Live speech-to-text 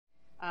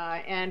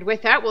And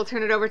with that, we'll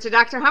turn it over to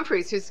Dr.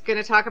 Humphries, who's going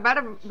to talk about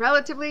a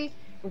relatively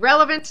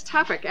relevant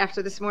topic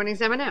after this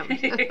morning's M&M.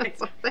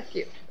 So, thank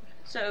you.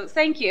 So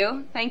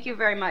thank you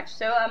very much.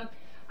 So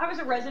I was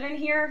a resident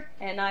here,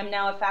 and I'm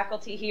now a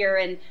faculty here.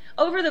 And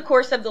over the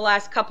course of the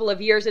last couple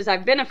of years, as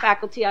I've been a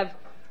faculty, I've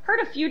heard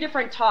a few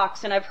different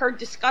talks, and I've heard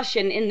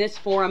discussion in this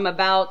forum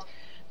about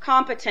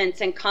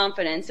competence and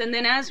confidence. And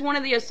then as one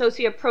of the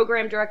associate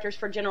program directors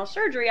for general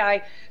surgery,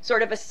 I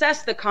sort of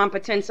assess the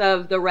competence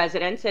of the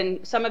residents.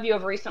 And some of you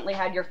have recently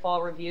had your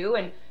fall review,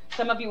 and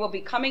some of you will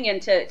be coming in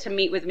to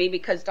meet with me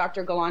because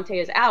Dr. Galante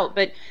is out.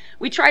 But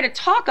we try to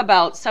talk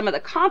about some of the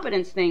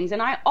competence things,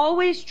 and I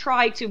always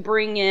try to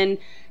bring in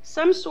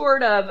some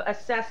sort of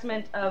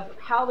assessment of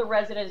how the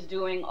resident is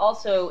doing,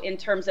 also in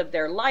terms of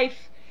their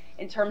life,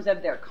 in terms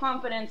of their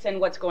confidence, and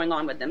what's going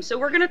on with them. So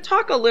we're going to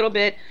talk a little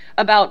bit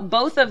about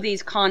both of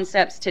these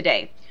concepts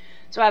today.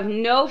 So I have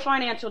no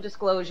financial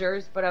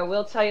disclosures, but I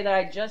will tell you that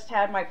I just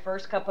had my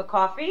first cup of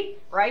coffee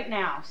right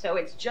now. So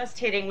it's just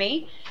hitting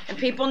me. And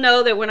people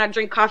know that when I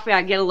drink coffee,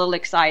 I get a little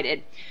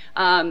excited.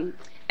 And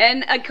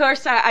of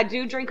course, I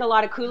do drink a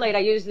lot of Kool-Aid. I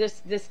used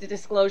this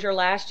disclosure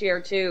last year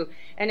too,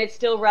 and it's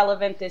still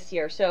relevant this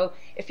year. So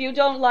if you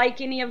don't like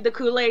any of the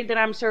Kool-Aid that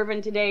I'm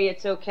serving today,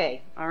 it's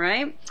okay, all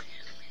right?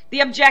 The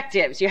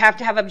objectives, you have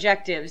to have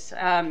objectives.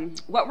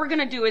 What we're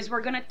gonna do is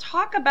we're gonna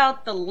talk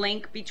about the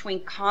link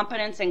between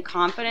competence and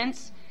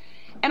confidence.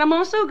 And I'm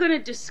also gonna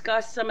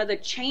discuss some of the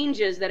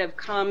changes that have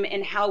come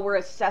in how we're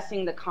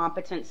assessing the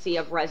competency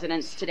of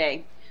residents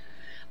today.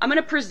 I'm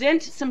gonna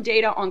present some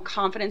data on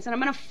confidence, and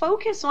I'm gonna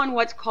focus on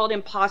what's called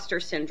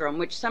imposter syndrome,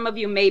 which some of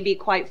you may be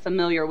quite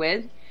familiar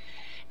with.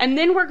 And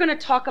then we're gonna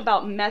talk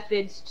about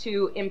methods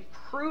to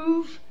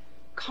improve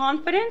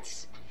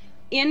confidence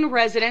in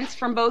residents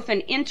from both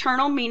an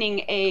internal, meaning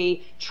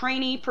a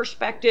trainee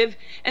perspective,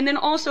 and then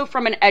also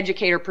from an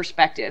educator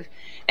perspective.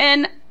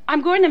 And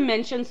I'm going to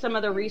mention some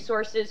of the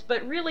resources,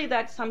 but really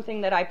that's something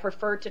that I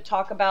prefer to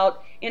talk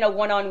about in a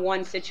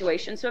one-on-one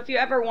situation. So if you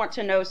ever want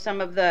to know some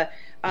of the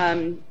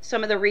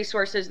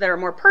resources that are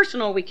more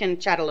personal, we can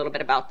chat a little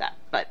bit about that.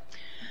 But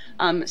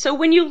so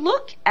when you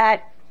look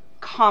at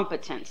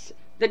competence,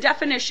 the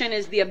definition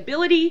is the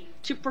ability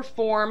to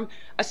perform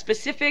a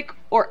specific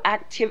or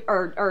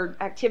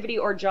activity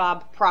or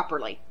job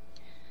properly.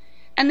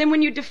 And then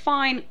when you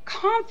define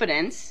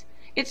confidence,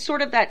 it's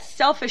sort of that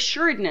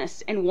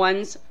self-assuredness in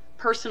one's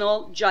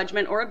personal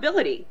judgment or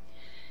ability.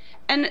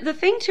 And the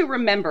thing to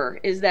remember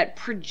is that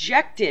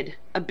projected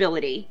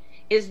ability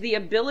is the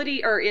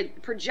ability,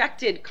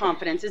 projected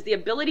confidence is the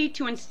ability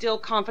to instill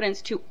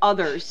confidence to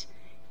others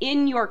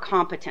in your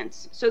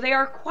competence. So they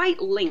are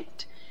quite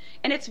linked.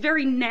 And it's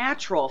very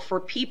natural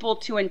for people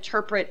to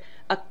interpret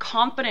a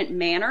confident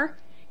manner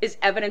as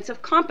evidence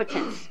of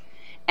competence.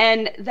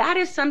 And that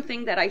is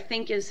something that I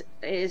think is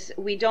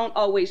we don't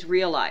always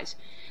realize.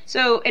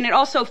 So, and it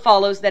also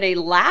follows that a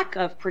lack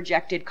of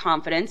projected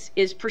confidence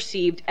is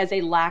perceived as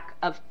a lack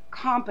of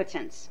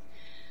competence.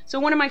 So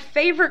one of my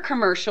favorite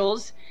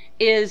commercials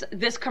is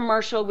this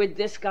commercial with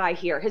this guy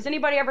here. Has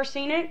anybody ever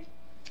seen it?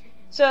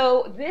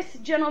 So this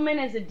gentleman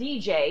is a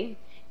DJ,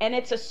 and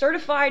it's a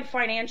certified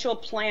financial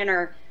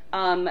planner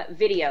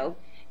video,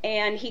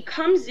 and he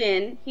comes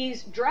in,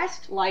 he's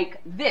dressed like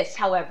this.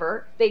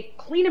 However, they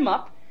clean him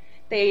up,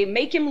 they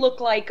make him look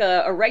like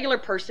a regular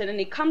person, and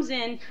he comes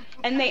in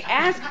and they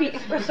ask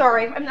people,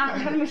 sorry, I'm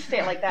not going to say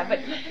it like that, but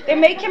they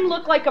make him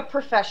look like a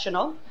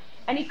professional,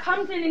 and he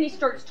comes in and he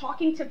starts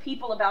talking to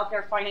people about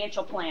their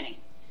financial planning.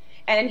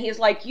 And he's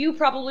like, you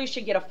probably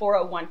should get a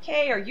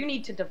 401k, or you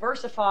need to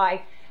diversify.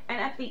 And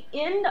at the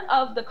end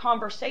of the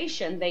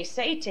conversation, they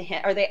say to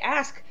him, or they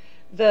ask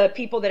the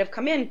people that have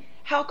come in,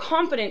 how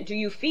confident do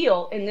you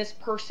feel in this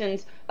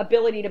person's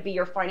ability to be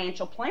your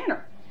financial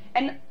planner?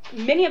 And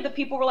many of the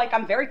people were like,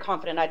 I'm very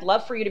confident. I'd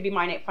love for you to be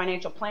my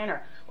financial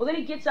planner. Well, then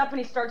he gets up and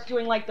he starts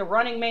doing like the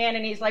Running Man,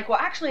 and he's like, well,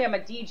 actually, I'm a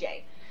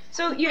DJ.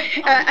 So,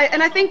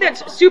 and I think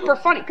that's super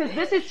funny because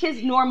this is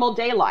his normal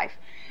day life.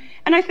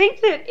 And I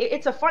think that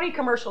it's a funny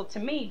commercial to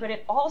me, but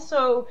it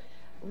also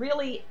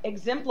really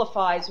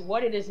exemplifies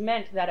what it is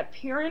meant that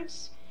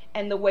appearance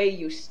and the way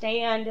you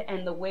stand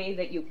and the way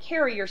that you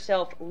carry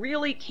yourself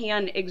really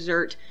can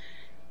exert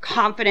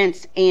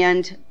confidence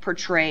and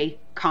portray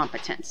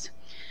competence.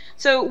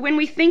 So when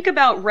we think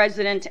about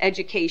resident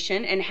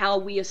education and how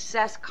we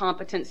assess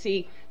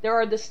competency, there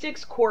are the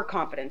 6 core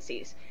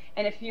competencies.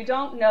 And if you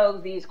don't know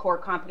these core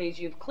competencies,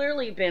 you've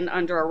clearly been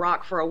under a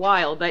rock for a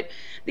while, but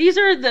these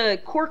are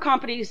the core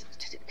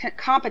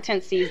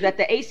competencies that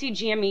the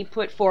ACGME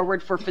put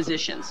forward for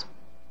physicians.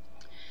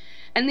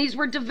 And these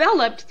were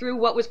developed through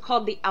what was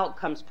called the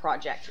Outcomes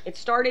Project. It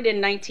started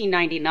in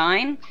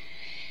 1999.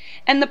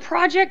 And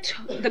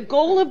the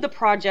goal of the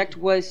project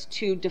was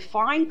to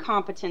define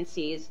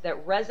competencies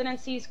that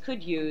residencies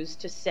could use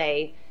to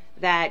say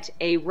that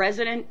a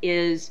resident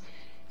is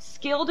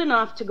skilled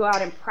enough to go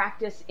out and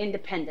practice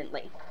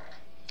independently.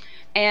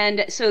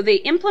 And so they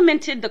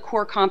implemented the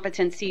core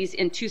competencies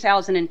in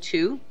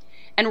 2002,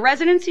 and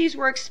residencies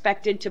were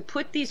expected to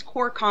put these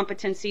core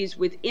competencies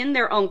within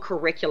their own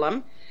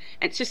curriculum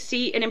and to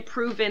see an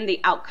improve in the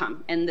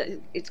outcome.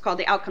 And it's called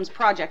the Outcomes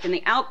Project. And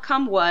the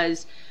outcome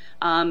was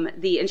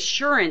the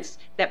assurance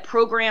that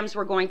programs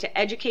were going to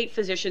educate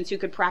physicians who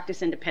could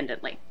practice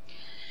independently.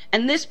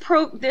 And this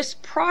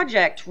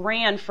project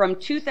ran from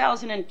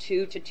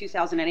 2002 to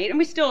 2008, and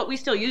we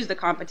still use the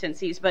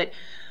competencies, but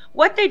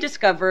what they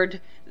discovered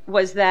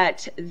was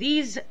that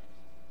these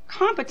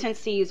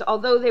competencies,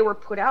 although they were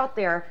put out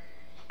there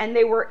and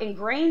they were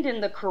ingrained in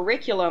the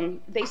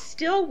curriculum, they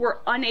still were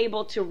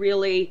unable to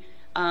really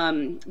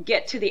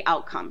get to the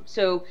outcome.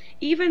 So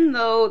even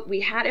though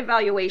we had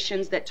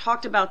evaluations that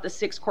talked about the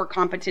 6 core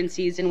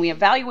competencies and we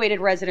evaluated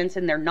residents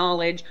in their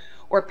knowledge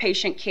or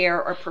patient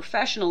care or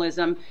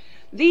professionalism,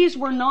 these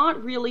were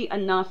not really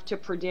enough to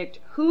predict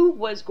who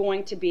was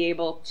going to be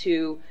able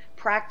to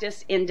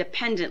practice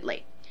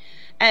independently.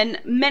 And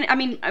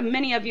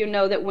many of you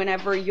know that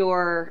whenever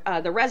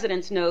the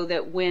residents know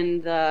that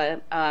when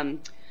the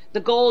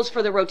goals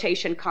for the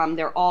rotation come,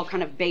 they're all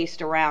kind of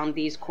based around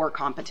these core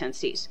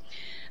competencies.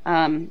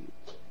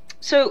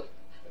 So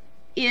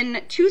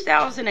in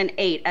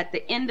 2008, at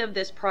the end of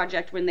this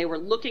project, when they were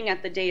looking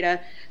at the data,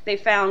 they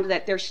found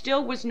that there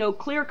still was no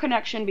clear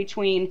connection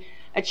between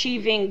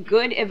achieving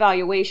good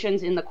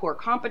evaluations in the core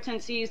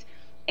competencies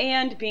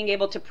and being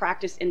able to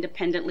practice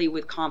independently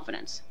with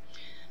confidence.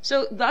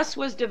 So thus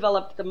was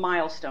developed the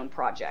Milestone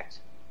Project.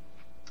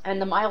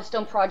 And the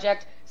Milestone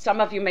Project,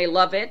 some of you may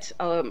love it,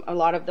 a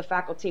lot of the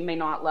faculty may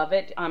not love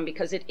it,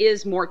 because it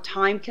is more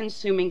time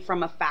consuming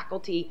from a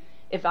faculty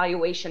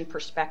evaluation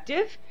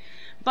perspective,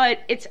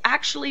 but it's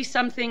actually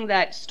something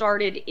that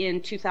started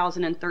in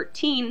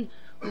 2013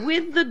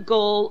 with the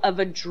goal of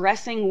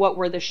addressing what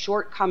were the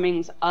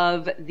shortcomings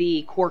of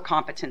the core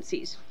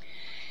competencies.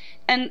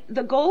 And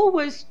the goal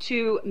was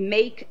to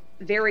make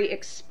very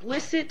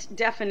explicit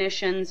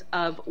definitions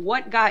of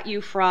what got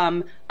you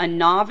from a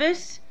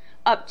novice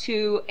up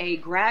to a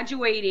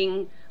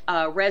graduating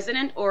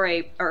resident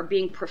or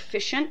being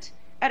proficient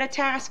at a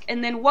task,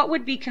 and then what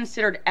would be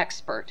considered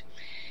expert.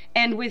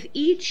 And with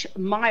each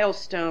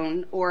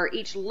milestone or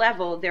each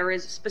level, there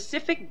is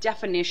specific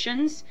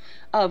definitions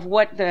of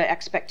what the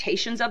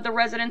expectations of the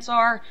residents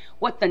are,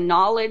 what the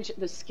knowledge,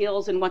 the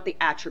skills, and what the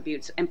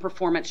attributes and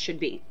performance should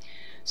be.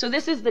 So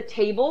this is the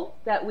table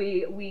that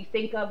we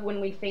think of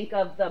when we think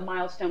of the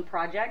Milestone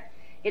Project.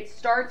 It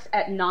starts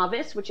at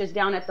novice, which is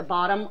down at the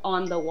bottom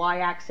on the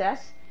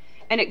y-axis,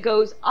 and it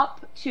goes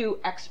up to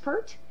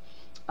expert,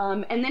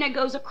 and then it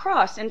goes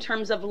across in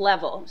terms of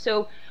level.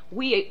 So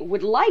we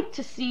would like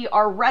to see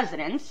our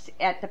residents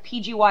at the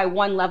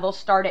PGY1 level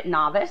start at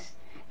novice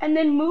and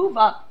then move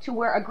up to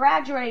where a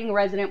graduating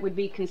resident would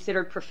be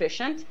considered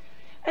proficient.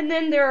 And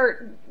then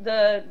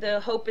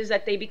the hope is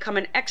that they become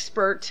an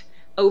expert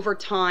over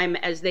time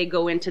as they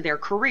go into their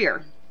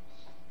career.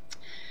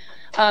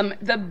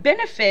 The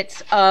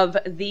benefits of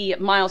the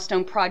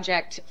Milestone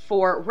Project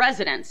for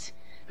residents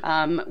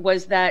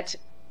was that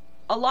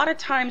a lot of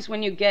times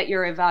when you get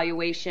your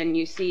evaluation,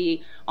 you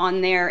see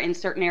on there in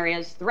certain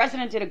areas, the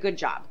resident did a good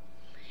job.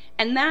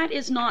 And that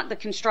is not the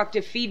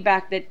constructive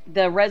feedback that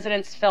the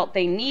residents felt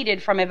they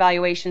needed from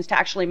evaluations to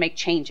actually make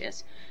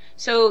changes.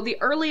 So the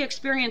early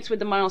experience with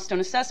the milestone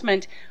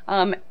assessment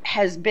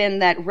has been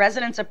that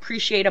residents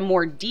appreciate a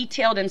more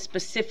detailed and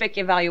specific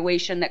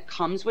evaluation that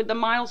comes with the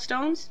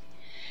milestones.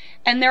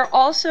 And they're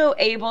also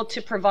able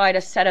to provide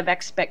a set of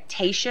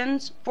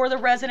expectations for the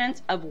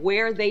residents of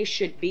where they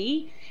should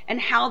be and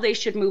how they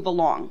should move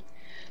along.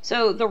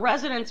 So the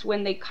residents,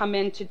 when they come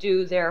in to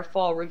do their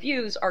fall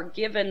reviews, are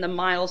given the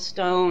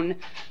milestone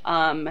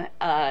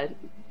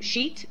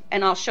sheet,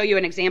 and I'll show you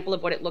an example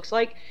of what it looks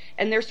like.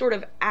 And they're sort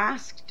of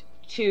asked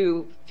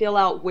to fill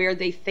out where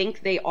they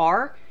think they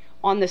are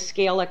on the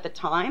scale at the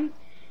time.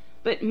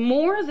 But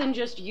more than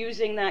just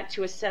using that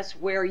to assess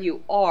where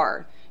you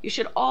are, you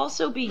should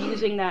also be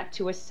using that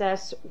to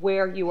assess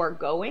where you are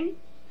going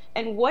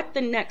and what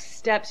the next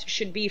steps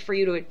should be for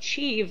you to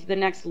achieve the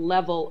next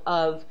level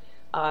of,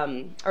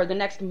 or the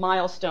next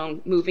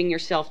milestone, moving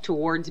yourself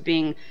towards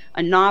being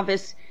a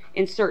novice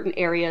in certain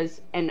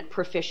areas and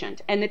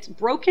proficient. And it's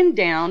broken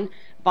down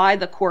by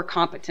the core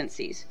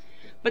competencies.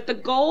 But the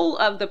goal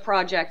of the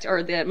project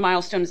or the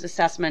milestones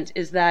assessment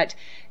is that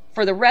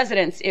for the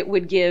residents, it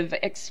would give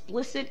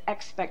explicit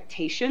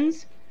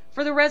expectations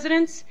for the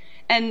residents.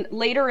 And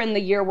later in the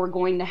year, we're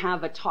going to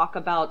have a talk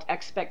about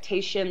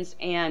expectations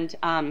and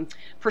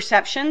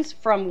perceptions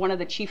from one of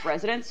the chief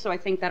residents. So I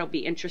think that'll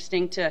be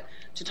interesting to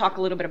talk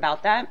a little bit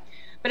about that.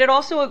 But it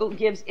also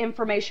gives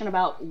information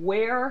about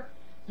where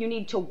you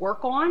need to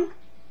work on.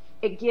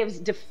 It gives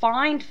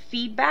defined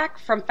feedback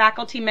from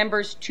faculty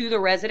members to the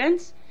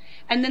residents.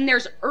 And then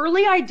there's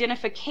early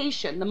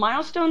identification. The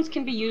milestones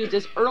can be used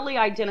as early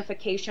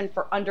identification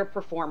for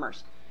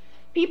underperformers.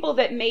 People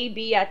that may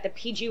be at the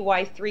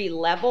PGY3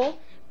 level,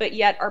 but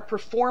yet are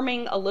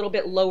performing a little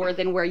bit lower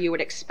than where you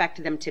would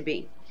expect them to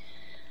be.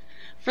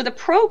 For the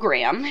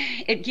program,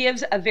 it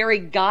gives a very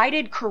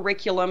guided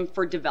curriculum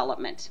for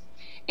development.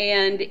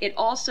 And it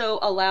also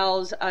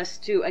allows us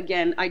to,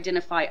 again,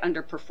 identify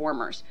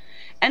underperformers.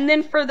 And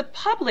then for the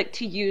public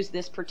to use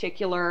this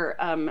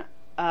particular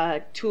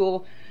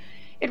tool,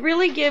 it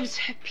really gives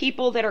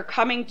people that are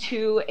coming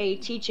to a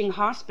teaching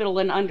hospital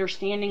an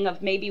understanding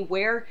of maybe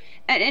where,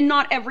 and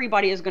not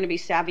everybody is going to be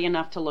savvy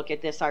enough to look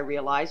at this, I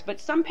realize, but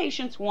some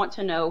patients want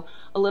to know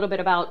a little bit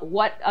about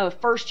what a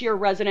first-year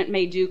resident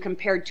may do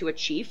compared to a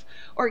chief,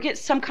 or get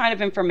some kind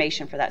of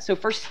information for that. So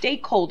for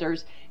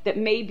stakeholders that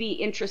may be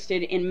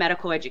interested in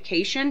medical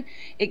education,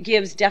 it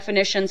gives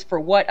definitions for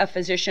what a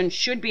physician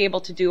should be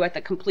able to do at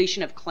the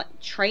completion of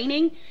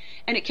training,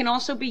 and it can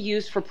also be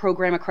used for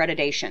program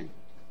accreditation.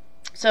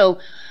 So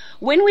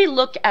when we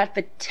look at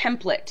the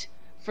template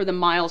for the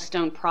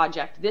milestone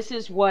project, this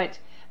is what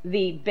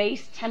the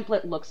base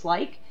template looks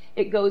like.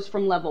 It goes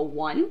from level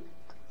 1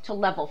 to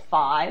level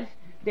 5.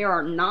 There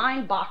are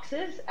 9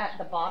 boxes at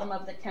the bottom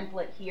of the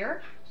template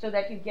here so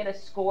that you get a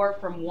score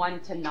from 1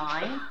 to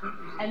 9.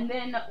 And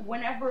then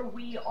whenever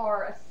we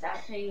are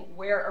assessing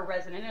where a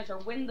resident is, or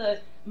when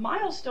the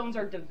milestones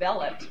are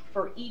developed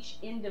for each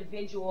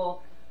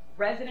individual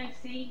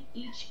residency,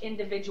 each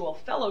individual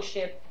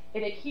fellowship,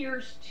 it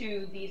adheres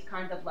to these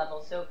kinds of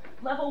levels. So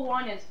level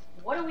 1 is,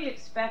 what do we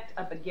expect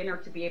a beginner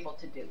to be able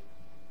to do?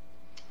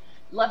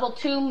 Level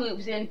 2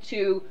 moves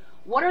into,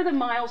 what are the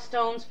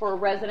milestones for a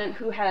resident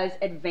who has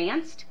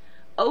advanced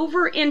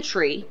over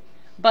entry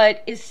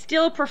but is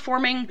still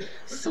performing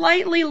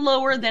slightly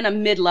lower than a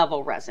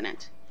mid-level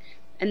resident?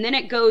 And then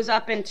it goes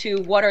up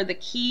into, what are the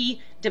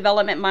key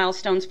development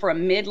milestones for a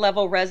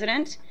mid-level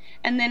resident?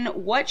 And then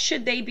what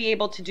should they be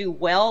able to do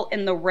well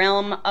in the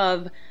realm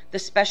of the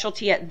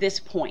specialty at this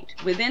point?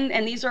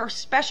 And these are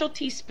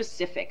specialty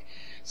specific.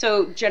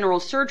 So general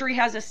surgery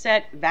has a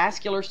set,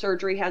 vascular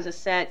surgery has a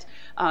set,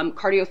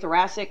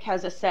 cardiothoracic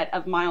has a set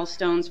of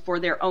milestones for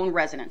their own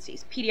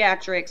residencies,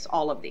 pediatrics,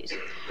 all of these.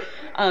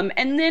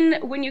 And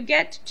then when you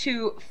get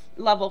to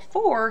level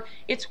 4,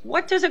 it's,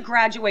 what does a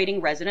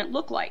graduating resident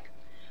look like?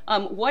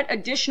 What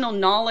additional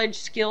knowledge,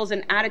 skills,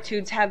 and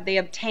attitudes have they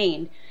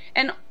obtained?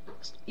 And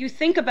you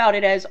think about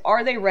it as,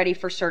 are they ready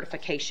for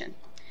certification?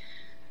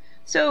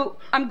 So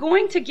I'm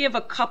going to give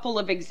a couple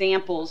of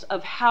examples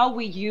of how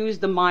we use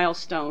the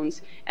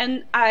milestones,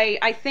 and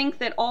I think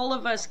that all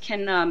of us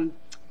can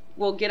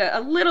will get a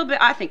little bit,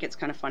 I think it's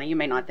kind of funny, you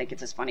may not think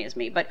it's as funny as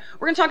me, but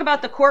we're going to talk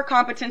about the core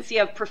competency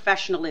of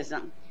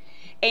professionalism.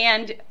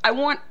 And I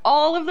want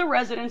all of the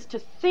residents to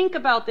think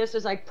about this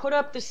as I put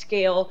up the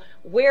scale,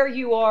 where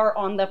you are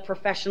on the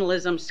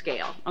professionalism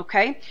scale,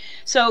 okay?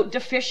 So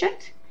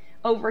deficient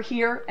over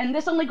here, and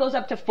this only goes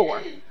up to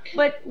 4.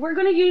 But we're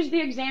going to use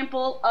the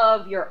example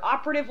of your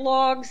operative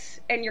logs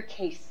and your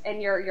case,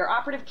 and your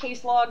operative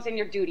case logs and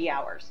your duty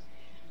hours.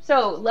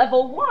 So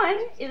level 1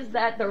 is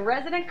that the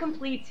resident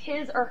completes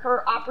his or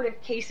her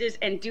operative cases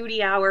and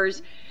duty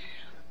hours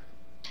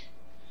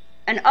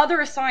and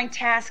other assigned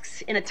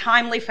tasks in a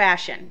timely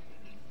fashion.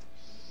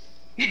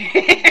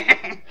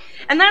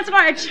 And that's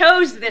why I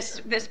chose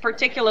this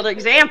particular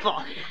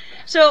example.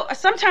 So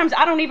sometimes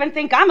I don't even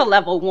think I'm a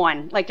level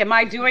 1. Like, am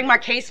I doing my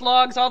case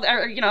logs, all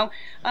that, you know?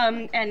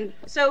 And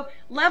so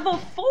level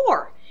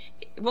 4,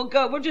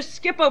 we'll just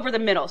skip over the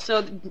middle.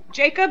 So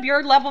Jacob,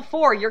 you're level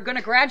 4, you're going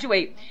to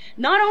graduate.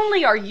 Not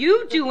only are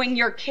you doing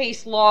your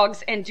case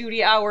logs and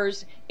duty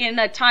hours in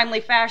a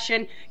timely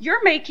fashion,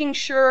 you're making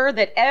sure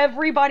that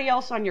everybody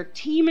else on your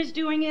team is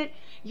doing it.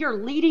 You're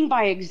leading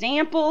by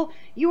example.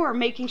 You are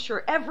making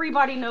sure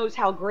everybody knows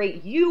how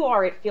great you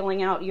are at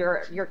filling out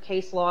your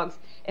case logs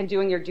and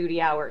doing your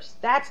duty hours.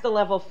 That's the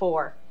level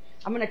 4.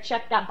 I'm going to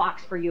check that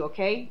box for you,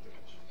 okay?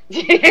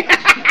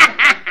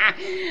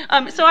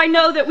 So I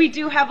know that we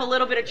do have a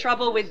little bit of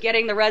trouble with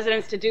getting the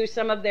residents to do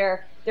some of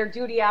their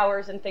duty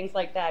hours and things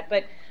like that.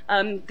 But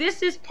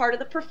this is part of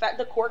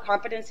the core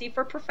competency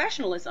for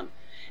professionalism.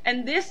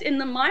 And this, in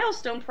the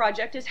milestone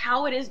project, is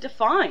how it is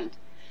defined.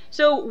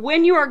 So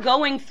when you are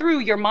going through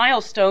your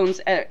milestones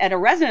at a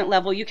resident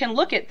level, you can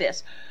look at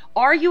this.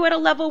 Are you at a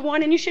level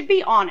 1? And you should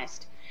be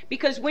honest.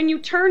 Because when you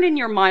turn in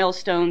your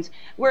milestones,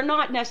 we're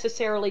not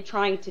necessarily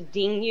trying to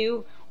ding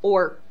you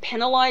or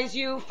penalize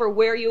you for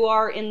where you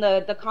are in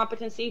the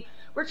competency.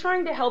 We're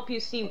trying to help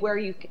you see where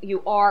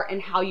you are and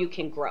how you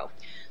can grow.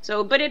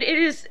 So, but it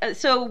is,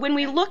 so when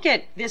we look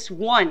at this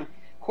one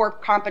core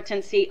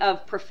competency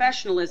of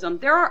professionalism,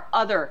 there are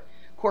other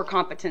core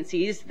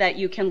competencies that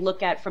you can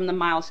look at from the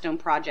milestone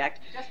project.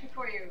 Just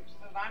before you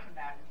move on from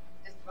that,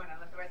 just want to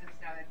let the residents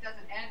know that it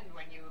doesn't end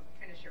when you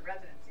finish your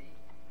residency.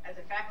 As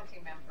a faculty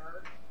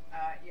member,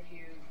 if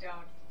you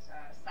don't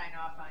sign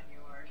off on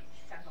your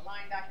central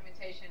line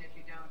documentation, if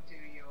you don't do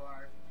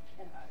your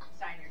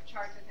sign your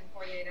charts within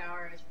 48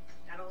 hours,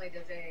 not only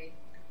does a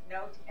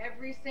note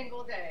every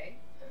single day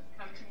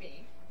come to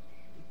me,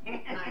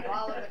 I'm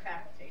all of the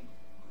faculty.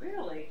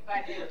 Really?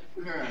 But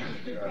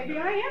maybe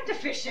I am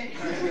deficient.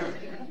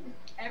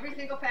 Every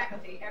single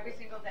faculty, every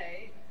single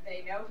day,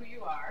 they know who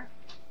you are,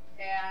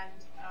 and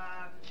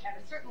at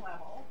a certain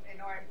level,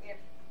 in order, if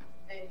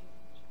the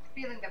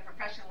feeling that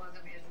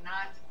professionalism is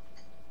not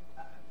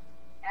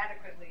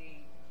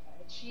adequately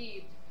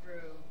achieved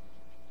through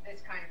this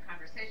kind of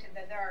conversation,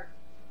 then there are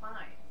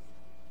fines.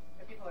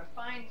 So people are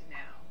fined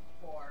now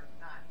for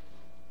not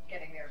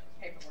getting their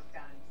paperwork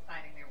done,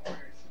 signing their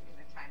orders in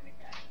a timely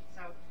fashion.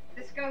 So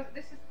this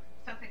this is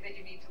something that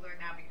you need to learn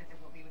now because it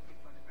will be with you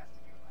for the rest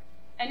of your life.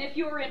 And if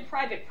you are in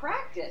private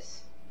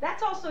practice,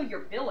 that's also your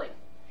billing.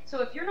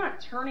 So if you're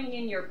not turning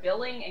in your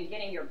billing and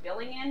getting your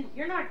billing in,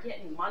 you're not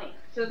getting money.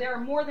 So there are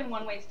more than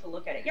one ways to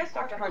look at it. Yes,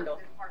 Dr. Hundle.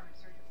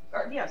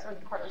 Yes, or the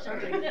Department of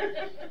Surgery.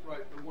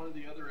 Right, but one of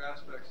the other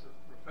aspects of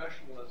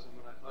professionalism,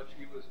 and I thought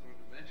she was going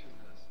to mention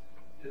this,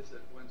 is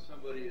that when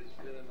somebody has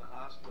been in the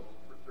hospital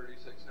for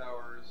 36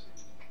 hours,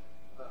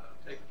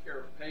 taking care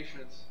of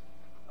patients,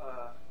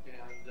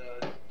 and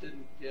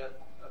didn't get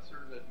a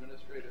certain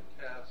administrative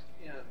task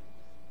in,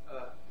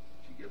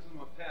 she gives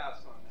them a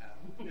pass on that.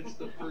 It's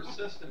a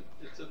persistent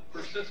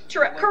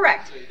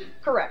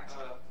Correct.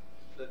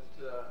 That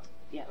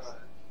Yes.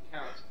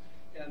 counts.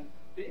 And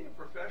being a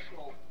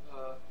professional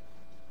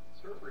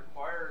sort of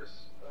requires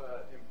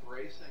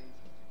embracing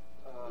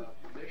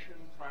mission,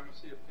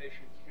 primacy of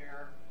patient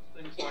care,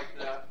 things like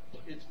that.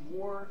 It's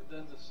more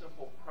than the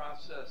simple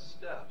process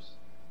steps,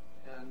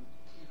 and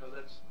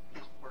that's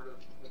just part of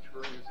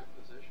maturing as a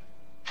physician.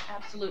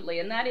 Absolutely,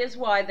 and that is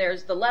why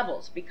there's the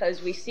levels,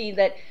 because we see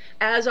that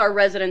as our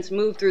residents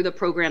move through the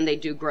program, they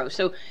do grow.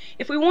 So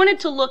if we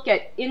wanted to look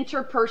at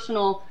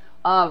interpersonal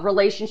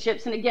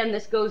relationships, and again,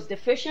 this goes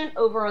deficient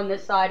over on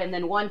this side, and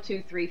then 1,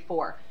 2, 3,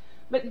 4.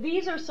 But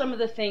these are some of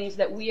the things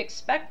that we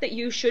expect that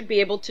you should be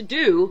able to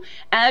do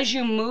as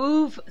you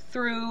move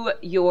through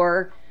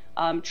your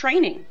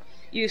training.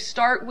 You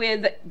start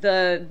with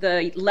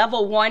the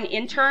level 1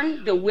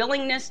 intern, the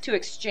willingness to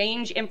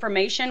exchange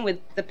information with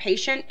the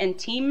patient and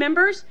team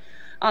members,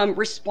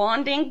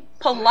 responding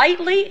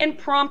politely and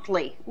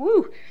promptly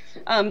to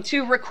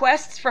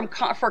requests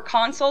for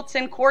consults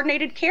and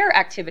coordinated care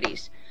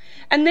activities.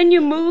 And then you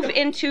move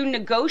into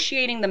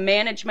negotiating the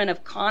management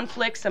of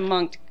conflicts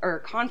amongst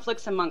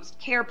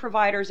care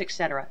providers,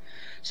 etc.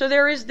 So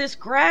there is this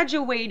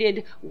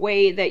graduated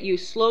way that you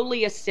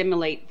slowly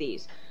assimilate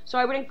these. So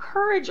I would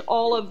encourage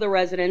all of the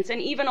residents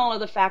and even all of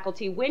the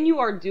faculty, when you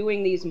are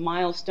doing these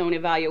milestone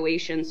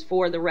evaluations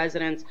for the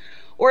residents,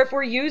 or if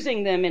we're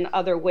using them in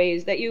other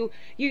ways, that you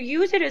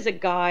use it as a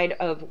guide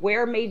of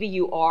where maybe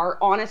you are,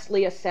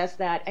 honestly assess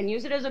that, and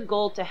use it as a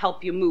goal to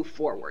help you move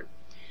forward.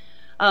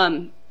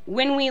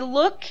 When we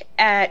look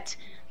at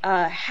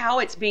how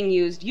it's being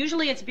used,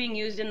 usually it's being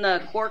used in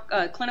the core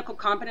clinical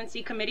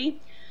competency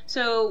committee.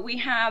 So we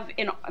have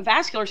in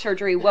vascular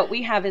surgery, what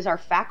we have is our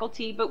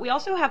faculty, but we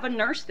also have a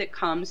nurse that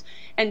comes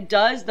and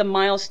does the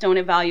milestone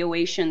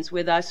evaluations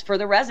with us for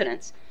the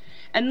residents.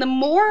 And the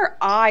more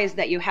eyes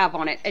that you have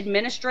on it,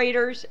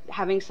 administrators,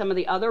 having some of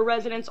the other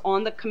residents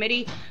on the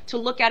committee to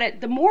look at it,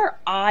 the more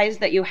eyes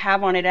that you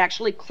have on it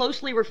actually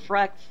closely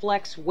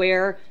reflects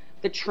where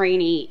the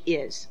trainee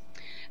is.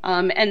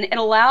 And it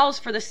allows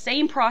for the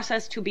same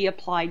process to be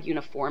applied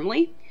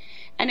uniformly.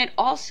 And it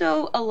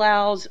also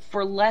allows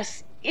for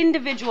less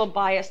individual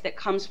bias that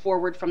comes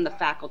forward from the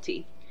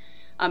faculty.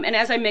 And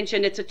as I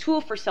mentioned, it's a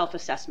tool for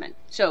self-assessment.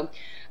 So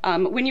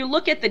when you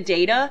look at the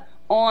data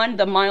on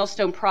the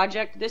milestone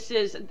project,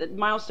 the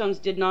milestones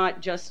did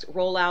not just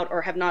roll out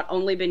or have not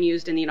only been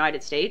used in the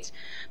United States,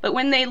 but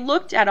when they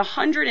looked at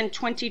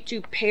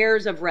 122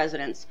 pairs of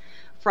residents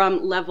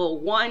from level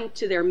 1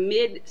 to their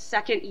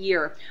mid-second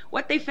year,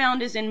 what they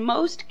found is in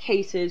most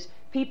cases,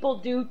 people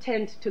do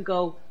tend to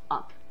go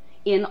up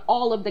in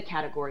all of the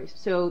categories.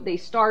 So they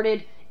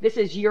started, this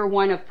is year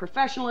 1 of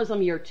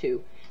professionalism, year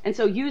 2. And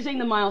so using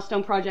the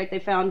milestone project, they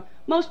found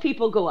most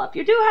people go up.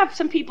 You do have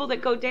some people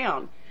that go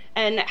down.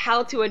 And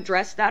how to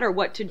address that or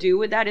what to do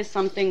with that is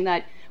something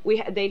that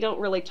they don't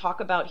really talk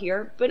about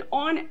here. But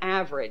on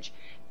average,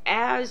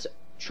 as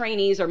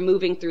trainees are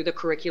moving through the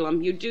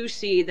curriculum, you do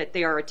see that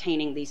they are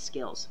attaining these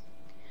skills.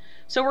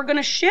 So we're going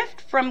to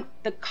shift from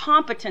the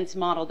competence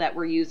model that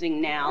we're using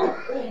now,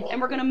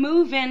 and we're going to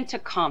move into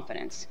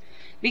confidence.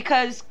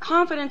 Because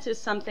confidence is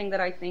something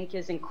that I think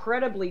is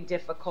incredibly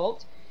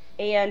difficult,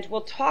 and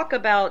we'll talk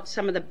about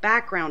some of the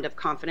background of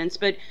confidence,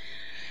 but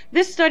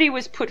this study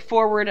was put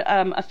forward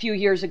a few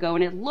years ago,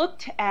 and it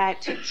looked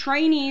at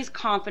trainees'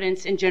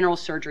 confidence in general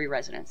surgery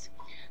residents.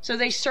 So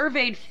they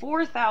surveyed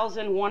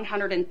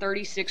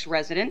 4,136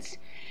 residents,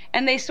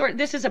 and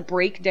this is a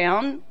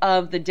breakdown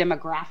of the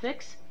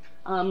demographics,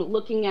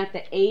 looking at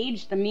the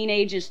age. The mean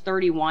age is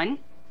 31.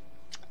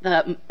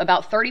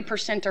 About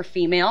 30% are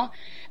female,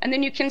 and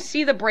then you can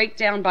see the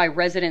breakdown by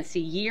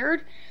residency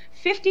year.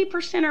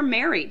 50% are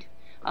married.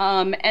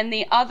 And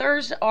the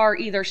others are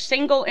either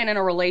single and in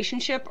a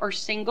relationship or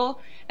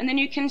single. And then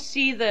you can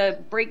see the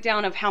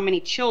breakdown of how many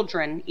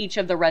children each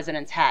of the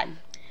residents had.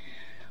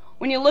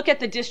 When you look at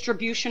the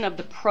distribution of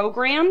the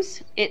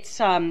programs,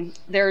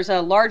 there's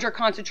a larger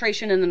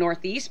concentration in the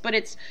Northeast, but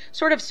it's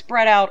sort of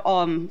spread out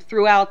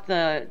throughout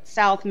the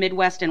South,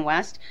 Midwest, and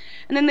West.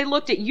 And then they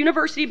looked at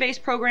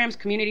university-based programs,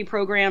 community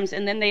programs,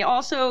 and then they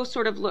also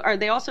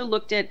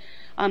looked at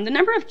the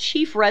number of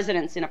chief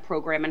residents in a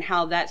program and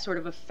how that sort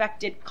of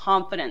affected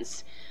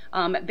confidence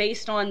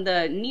based on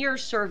the NEAR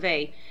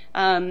survey.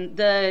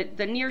 The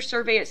NEAR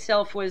survey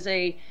itself was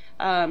a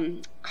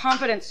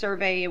Competence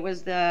survey. It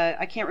was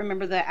I can't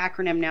remember the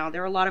acronym now.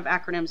 There are a lot of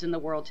acronyms in the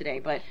world today,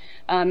 but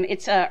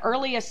it's an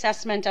early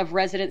assessment of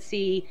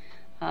residency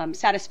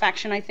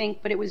satisfaction, I think,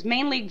 but it was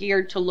mainly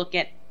geared to look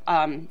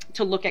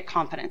at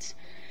competence.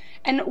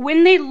 And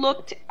when they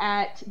looked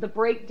at the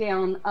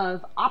breakdown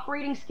of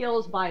operating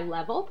skills by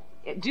level,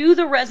 do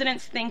the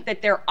residents think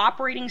that their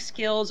operating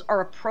skills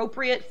are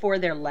appropriate for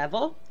their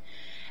level?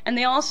 And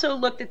they also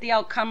looked at the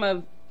outcome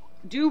of,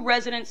 do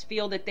residents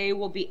feel that they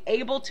will be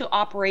able to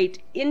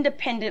operate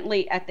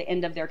independently at the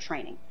end of their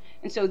training?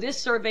 And so this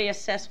survey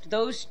assessed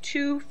those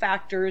two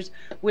factors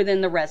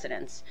within the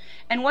residents.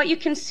 And what you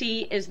can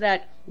see is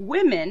that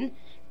women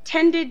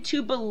tended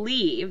to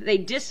believe, they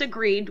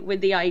disagreed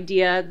with the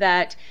idea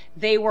that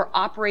they were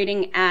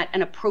operating at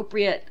an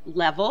appropriate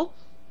level.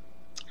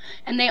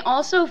 And they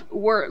also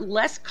were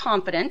less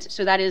confident,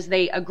 so that is,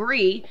 they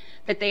agree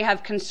that they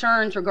have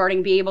concerns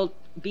regarding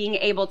being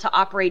able to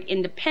operate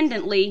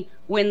independently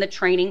when the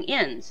training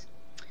ends.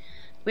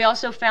 We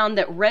also found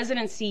that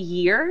residency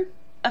year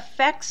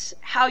affects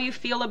how you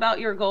feel about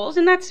your goals,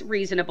 and that's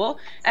reasonable.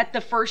 At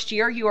the first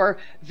year, you are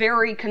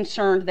very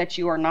concerned that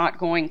you are not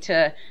going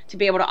to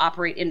be able to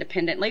operate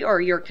independently, or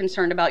you're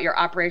concerned about your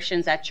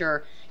operations at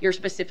your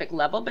specific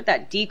level, but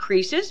that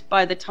decreases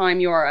by the time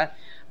you're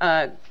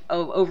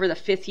over the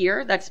 5th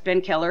year. That's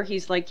Ben Keller.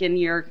 He's like in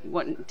year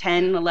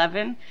 10,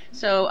 11.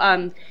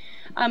 So,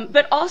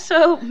 but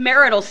also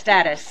marital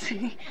status.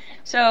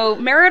 So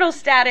marital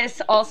status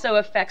also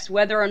affects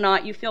whether or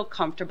not you feel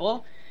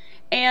comfortable,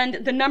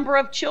 and the number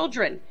of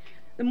children.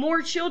 The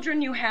more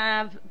children you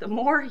have, the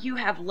more you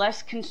have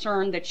less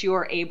concern that you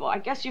are able. I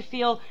guess you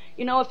feel,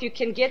 if you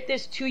can get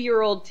this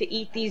 2-year-old to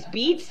eat these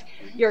beets,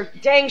 you're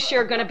dang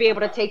sure going to be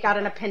able to take out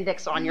an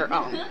appendix on your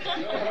own.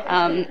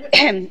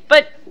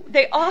 But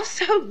they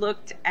also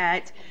looked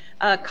at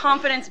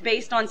confidence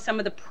based on some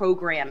of the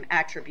program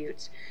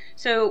attributes.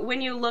 So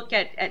when you look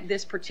at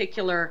this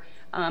particular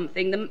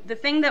thing, the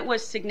thing that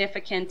was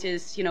significant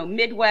is,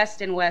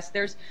 Midwest and West,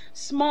 there's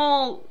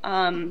small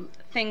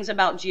things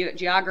about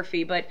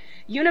geography, but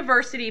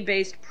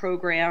university-based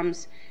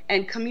programs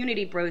and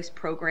community-based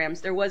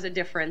programs, there was a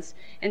difference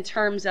in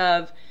terms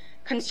of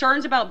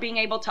concerns about being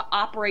able to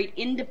operate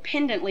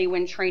independently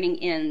when training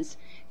ends.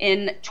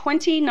 In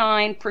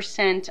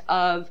 29%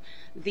 of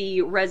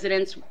the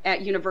residents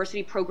at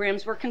university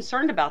programs were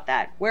concerned about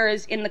that,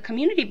 whereas in the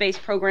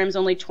community-based programs,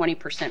 only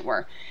 20%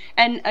 were.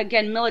 And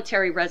again,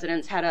 military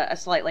residents had a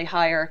slightly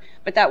higher,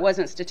 but that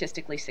wasn't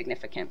statistically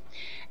significant.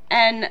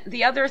 And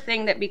the other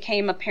thing that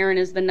became apparent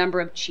is the number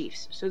of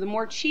chiefs. So the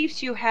more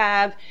chiefs you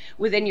have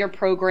within your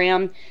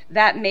program,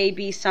 that may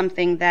be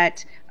something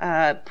that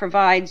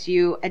provides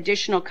you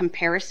additional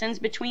comparisons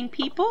between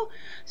people,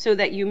 so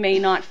that you may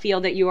not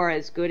feel that you are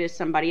as good as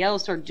somebody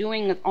else or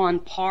doing on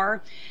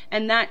par.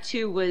 And that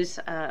too was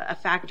a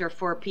factor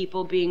for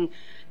people being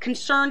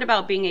concerned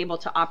about being able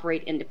to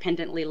operate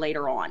independently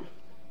later on.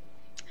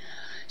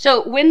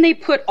 So when they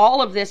put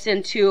all of this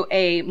into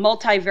a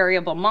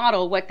multivariable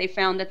model, what they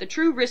found that the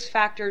true risk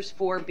factors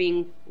for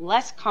being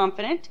less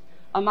confident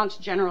amongst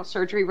general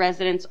surgery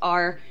residents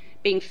are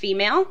being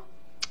female,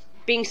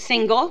 being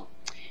single,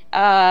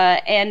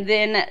 and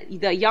then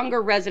the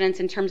younger residents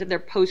in terms of their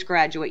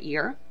postgraduate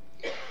year.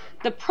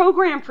 The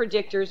program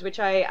predictors, which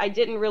I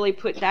didn't really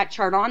put that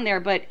chart on there,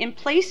 but in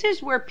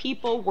places where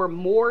people were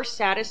more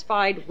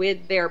satisfied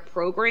with their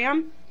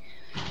program,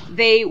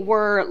 they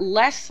were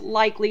less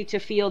likely to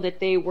feel that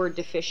they were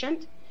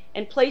deficient.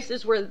 In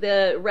places where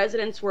the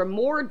residents were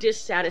more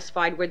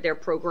dissatisfied with their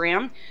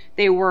program,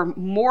 they were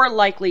more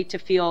likely to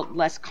feel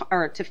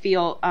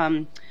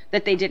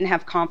that they didn't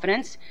have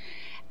confidence.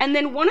 And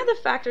then one of the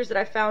factors that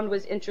I found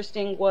was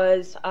interesting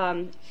was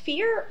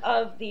fear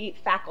of the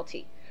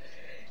faculty.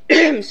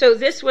 So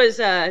this was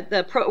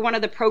one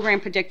of the program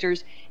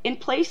predictors. In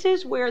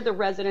places where the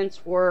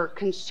residents were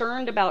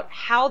concerned about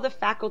how the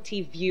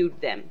faculty viewed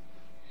them,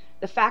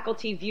 the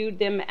faculty viewed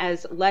them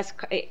as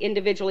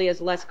individually as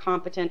less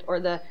competent, or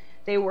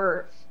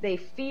they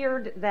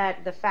feared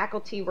that the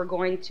faculty were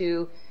going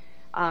to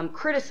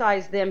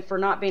criticize them for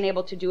not being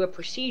able to do a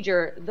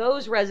procedure,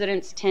 those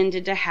residents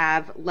tended to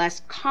have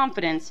less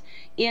confidence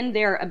in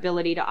their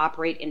ability to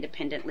operate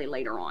independently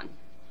later on.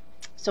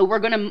 So we're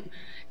going to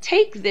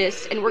take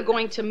this and we're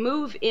going to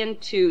move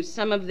into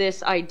some of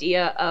this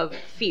idea of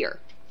fear.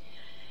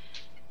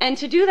 And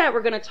to do that,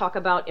 we're going to talk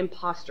about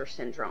imposter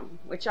syndrome,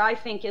 which I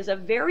think is a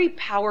very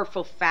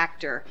powerful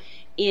factor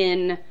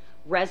in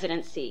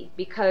residency,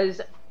 because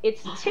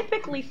it's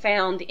typically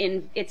found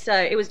in,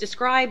 it was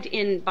described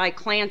by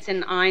Clance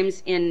and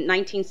Imes in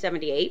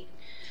 1978.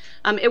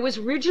 It was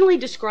originally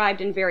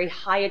described in very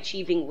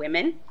high-achieving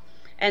women,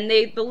 and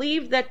they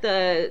believed that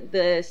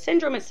the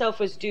syndrome itself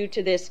was due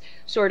to this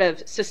sort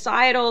of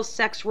societal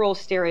sex role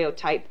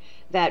stereotype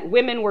that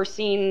women were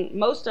seen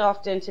most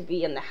often to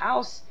be in the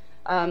house,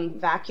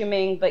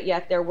 vacuuming, but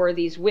yet there were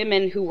these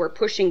women who were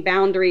pushing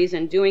boundaries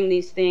and doing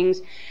these things,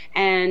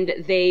 and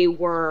they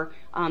were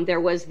there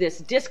was this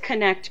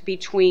disconnect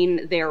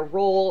between their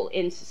role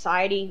in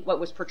society, what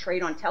was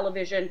portrayed on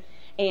television,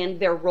 and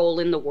their role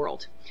in the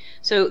world.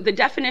 So the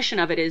definition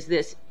of it is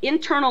this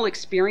internal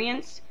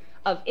experience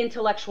of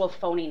intellectual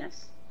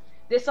phoniness.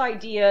 This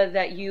idea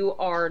that you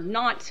are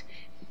not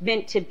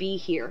meant to be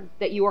here,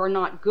 that you are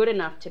not good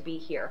enough to be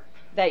here,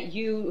 that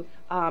you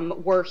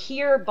were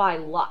here by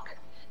luck,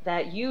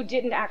 that you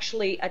didn't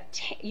actually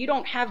you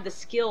don't have the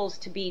skills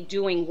to be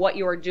doing what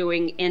you're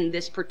doing in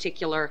this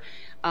particular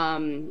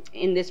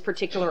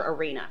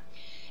arena.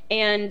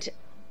 And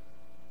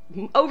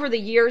over the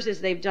years, as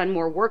they've done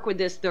more work with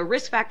this, the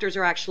risk factors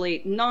are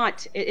actually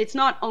it's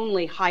not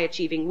only high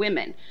achieving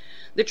women.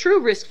 The true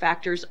risk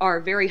factors are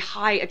very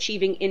high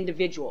achieving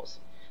individuals.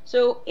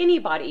 So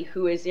anybody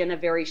who is in a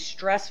very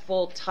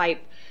stressful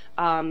type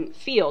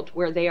field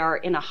where they are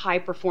in a high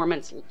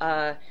performance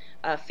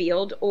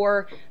field,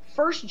 or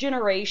first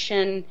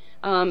generation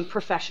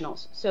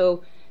professionals.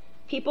 So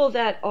people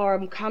that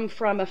come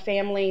from a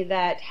family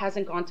that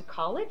hasn't gone to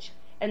college,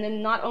 and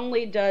then not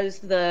only does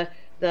the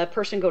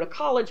person go to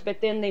college, but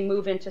then they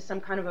move into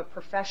some kind of a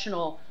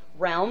professional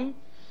realm.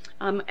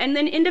 And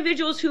then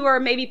individuals who are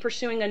maybe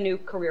pursuing a new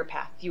career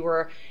path. You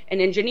were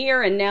an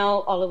engineer and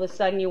now all of a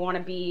sudden you want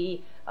to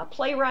be a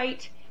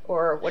playwright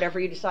or whatever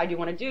you decide you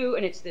want to do,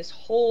 and it's this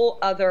whole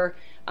other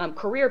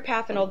career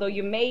path, and although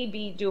you may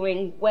be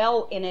doing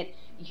well in it,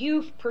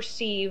 you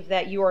perceive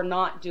that you are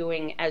not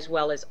doing as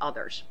well as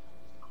others.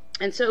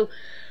 And so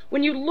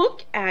when you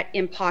look at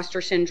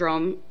imposter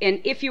syndrome, and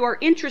if you are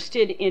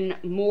interested in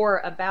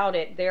more about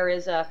it, there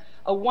is a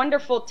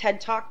wonderful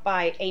TED Talk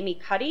by Amy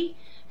Cuddy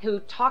who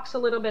talks a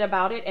little bit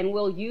about it, and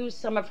will use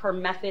some of her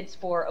methods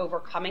for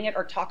overcoming it,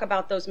 or talk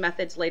about those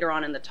methods later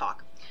on in the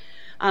talk.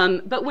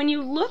 But when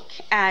you look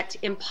at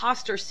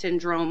imposter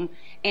syndrome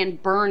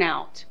and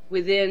burnout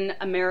within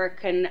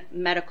American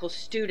medical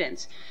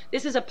students,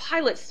 this is a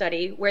pilot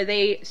study where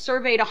they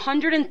surveyed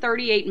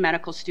 138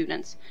 medical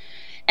students.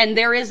 And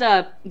there is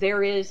a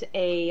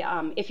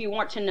if you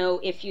want to know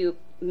if you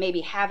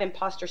maybe have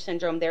imposter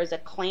syndrome, there's a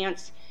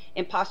Clance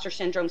imposter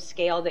syndrome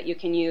scale that you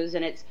can use,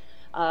 and it's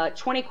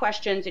 20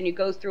 questions, and you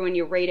go through and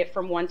you rate it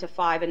from 1 to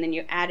 5, and then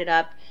you add it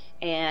up,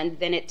 and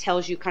then it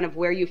tells you kind of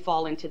where you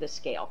fall into the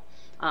scale,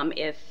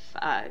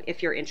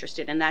 if you're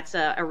interested, and that's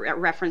a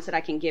reference that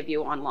I can give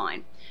you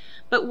online.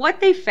 But what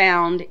they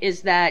found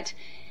is that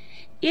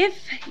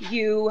if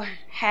you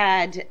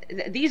had,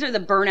 these are the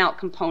burnout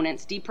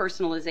components: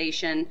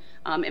 depersonalization,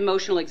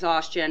 emotional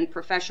exhaustion,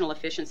 professional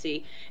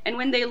efficiency. And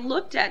when they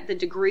looked at the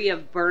degree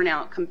of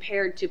burnout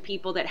compared to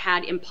people that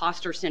had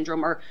imposter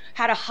syndrome or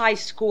had a high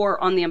score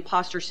on the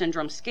imposter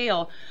syndrome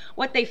scale,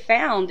 what they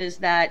found is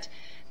that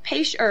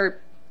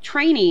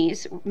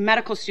trainees,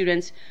 medical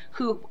students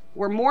who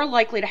were more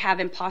likely to have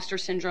imposter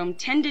syndrome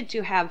tended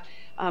to have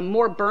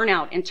more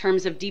burnout in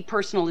terms of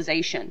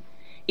depersonalization,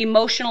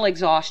 emotional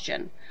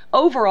exhaustion,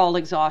 overall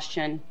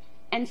exhaustion,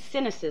 and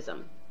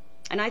cynicism.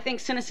 And I think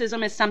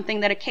cynicism is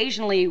something that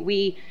occasionally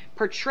we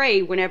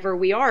portray whenever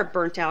we are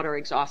burnt out or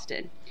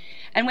exhausted.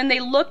 And when they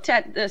looked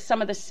at some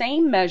of the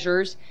same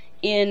measures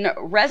in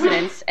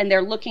residents, and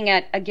they're looking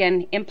at,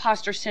 again,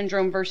 imposter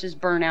syndrome versus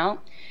burnout,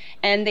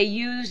 and they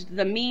used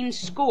the mean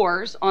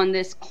scores on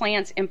this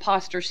Clance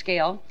imposter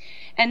scale,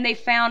 and they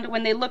found,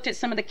 when they looked at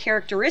some of the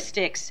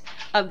characteristics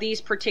of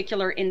these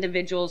particular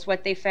individuals,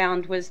 what they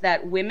found was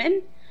that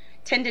women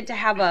tended to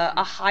have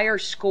a higher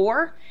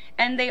score,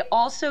 and they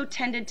also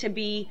tended to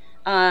be,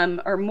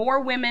 or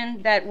more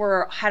women that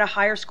had a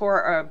higher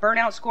score or a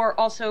burnout score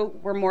also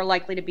were more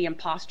likely to be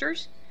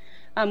imposters.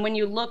 When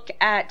you look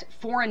at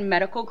foreign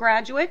medical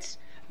graduates,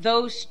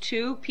 those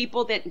two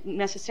people that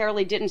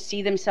necessarily didn't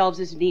see themselves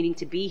as needing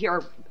to be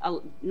here,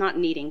 or not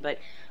needing, but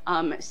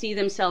see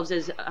themselves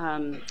as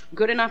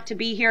good enough to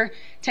be here,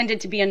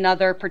 tended to be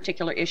another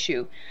particular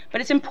issue.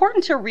 But it's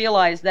important to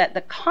realize that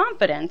the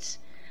confidence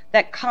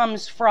that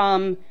comes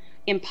from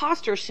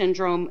imposter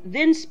syndrome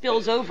then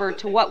spills over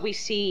to what we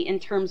see in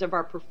terms of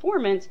our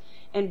performance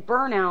and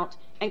burnout,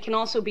 and can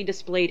also be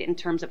displayed in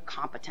terms of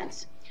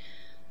competence.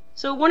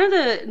 So one of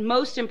the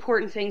most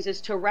important things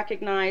is to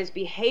recognize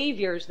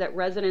behaviors that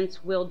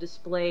residents will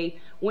display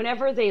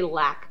whenever they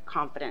lack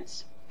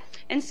confidence.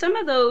 And some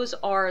of those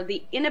are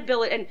the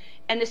inability,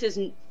 and this is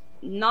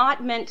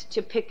not meant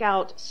to pick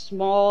out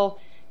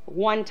small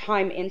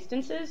one-time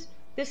instances.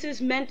 This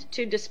is meant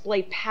to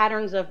display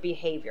patterns of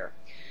behavior.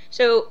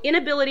 So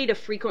inability to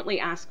frequently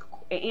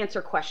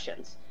answer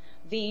questions.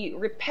 The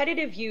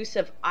repetitive use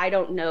of "I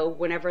don't know"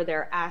 whenever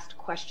they're asked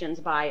questions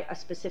by a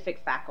specific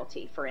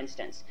faculty, for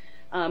instance,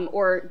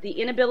 or the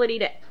inability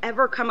to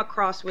ever come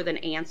across with an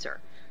answer.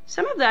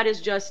 Some of that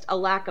is just a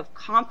lack of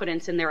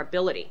confidence in their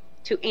ability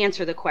to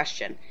answer the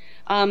question.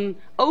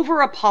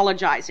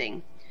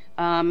 Over-apologizing,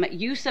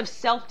 use of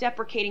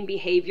self-deprecating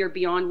behavior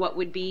beyond what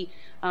would be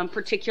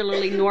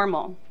particularly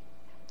normal.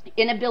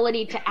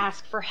 Inability to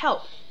ask for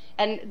help.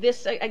 And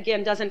this,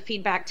 again, doesn't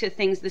feed back to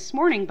things this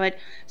morning, but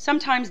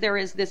sometimes there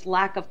is this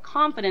lack of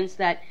confidence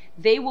that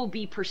they will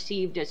be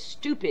perceived as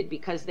stupid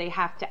because they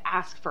have to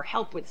ask for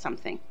help with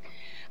something.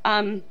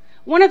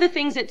 One of the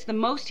things that's the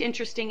most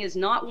interesting is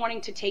not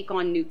wanting to take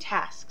on new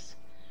tasks.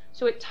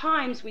 So at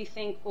times we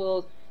think,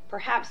 well,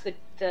 perhaps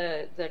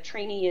the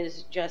trainee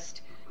is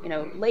just, you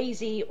know,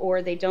 lazy,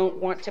 or they don't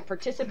want to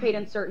participate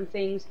in certain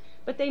things,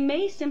 but they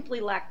may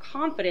simply lack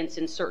confidence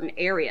in certain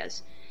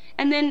areas.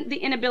 And then the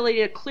inability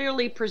to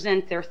clearly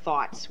present their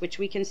thoughts, which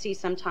we can see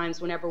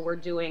sometimes whenever we're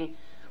doing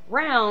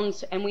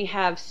rounds and we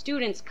have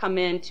students come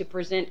in to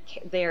present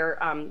their,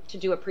 to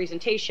do a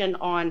presentation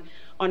on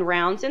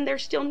rounds, and they're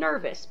still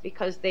nervous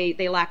because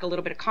they lack a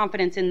little bit of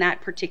confidence in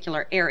that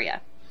particular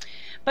area.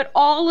 But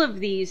all of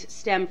these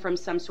stem from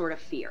some sort of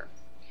fear.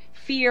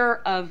 Fear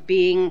of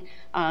being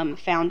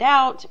found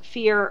out,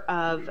 fear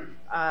of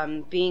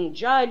being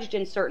judged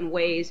in certain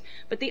ways,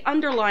 but the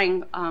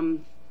underlying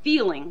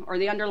feeling or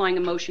the underlying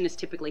emotion is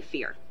typically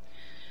fear.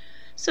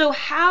 So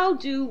how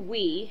do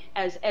we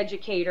as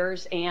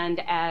educators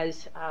and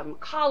as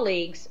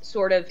colleagues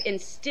sort of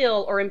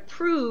instill or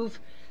improve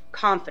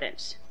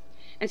confidence?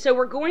 And so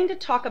we're going to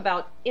talk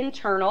about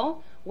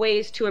internal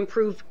ways to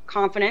improve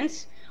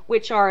confidence,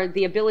 which are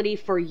the ability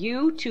for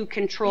you to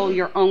control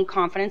your own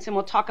confidence. And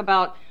we'll talk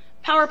about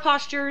power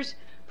postures,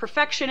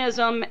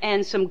 perfectionism,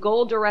 and some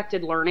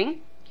goal-directed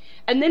learning.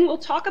 And then we'll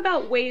talk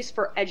about ways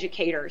for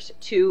educators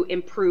to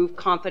improve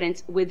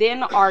confidence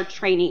within our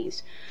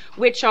trainees,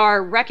 which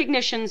are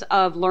recognitions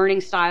of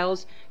learning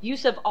styles,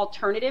 use of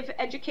alternative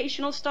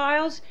educational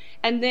styles,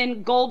 and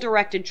then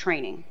goal-directed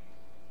training.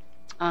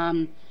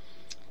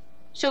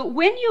 So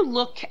when you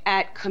look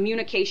at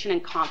communication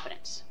and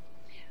confidence,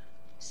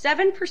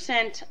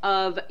 7%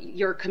 of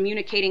your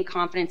communicating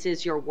confidence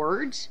is your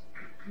words,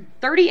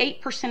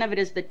 38% of it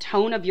is the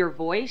tone of your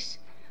voice,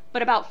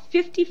 but about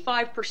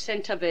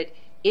 55% of it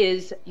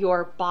is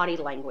your body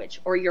language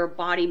or your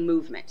body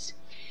movements.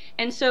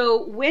 And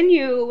so when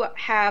you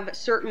have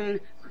certain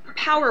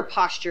power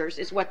postures,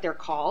 is what they're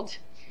called,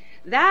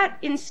 that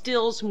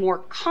instills more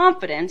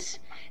confidence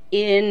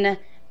in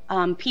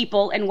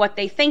people and what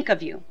they think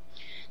of you.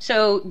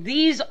 So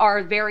these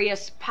are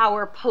various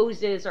power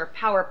poses or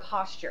power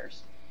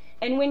postures.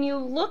 And when you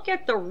look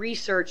at the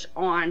research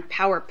on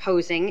power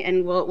posing,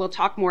 and we'll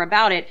talk more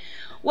about it,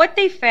 what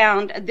they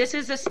found, this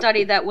is a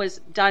study that was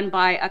done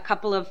by a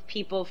couple of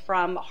people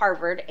from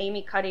Harvard,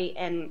 Amy Cuddy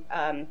and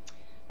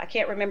I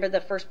can't remember the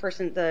first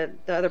person, the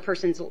other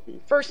person's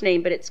first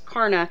name, but it's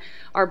Karna,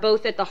 are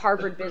both at the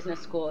Harvard Business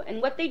School.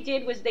 And what they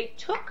did was they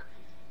took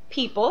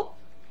people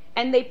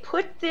and they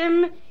put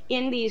them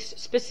in these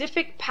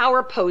specific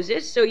power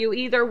poses. So you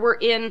either were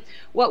in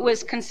what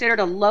was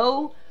considered a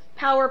low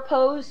power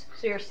pose,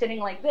 so you're sitting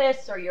like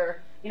this, or you're,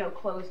 you know,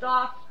 closed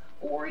off,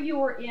 or you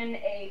were in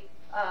a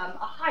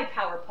high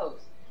power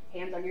pose,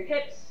 hands on your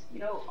hips, you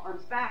know,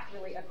 arms back,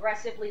 really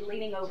aggressively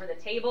leaning over the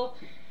table.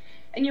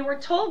 And you were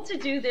told to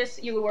do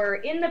this, you were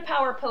in the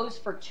power pose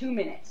for 2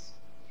 minutes.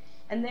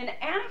 And then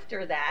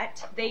after that,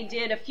 they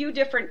did a few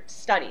different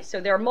studies.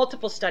 So there are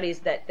multiple studies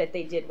that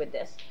they did with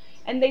this.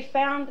 And they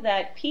found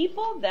that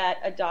people that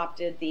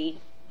adopted the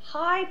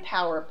high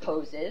power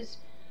poses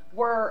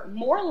were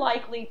more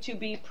likely to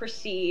be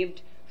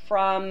perceived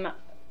from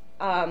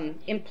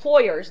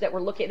employers that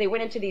were looking, they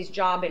went into these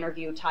job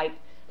interview type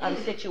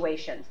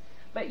situations.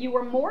 But you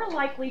were more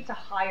likely to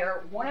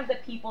hire one of the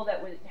people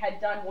that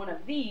had done one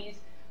of these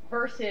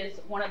versus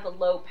one of the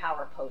low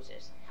power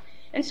poses.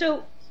 And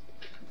so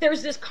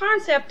there's this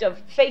concept of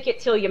fake it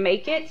till you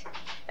make it,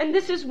 and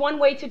this is one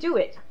way to do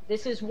it.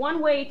 This is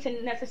one way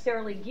to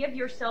necessarily give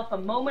yourself a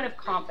moment of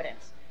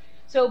confidence.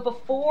 So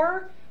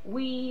before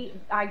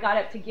I got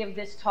up to give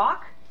this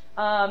talk,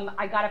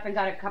 I got up and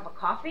got a cup of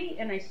coffee,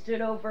 and I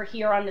stood over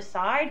here on the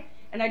side,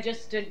 and I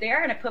just stood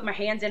there, and I put my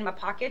hands in my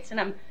pockets, and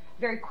I'm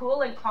very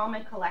cool and calm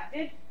and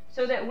collected,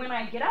 so that when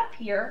I get up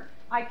here,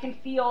 I can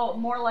feel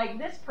more like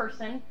this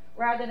person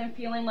rather than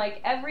feeling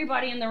like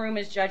everybody in the room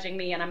is judging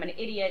me and I'm an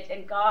idiot,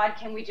 and God,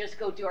 can we just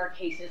go do our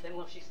cases and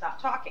will she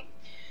stop talking?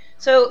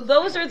 So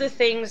those are the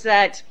things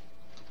that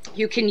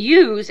you can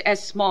use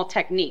as small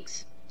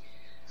techniques.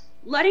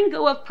 Letting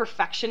go of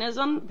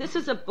perfectionism. This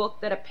is a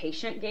book that a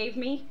patient gave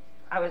me.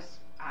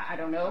 I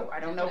don't know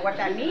what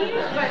that means,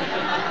 but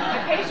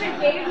a patient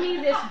gave me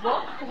this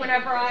book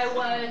whenever I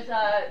was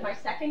my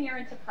second year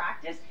into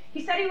practice.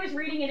 He said he was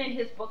reading it in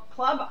his book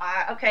club,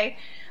 okay.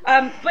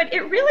 But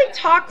it really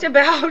talked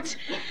about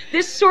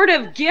this sort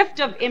of gift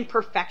of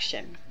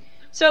imperfection.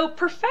 So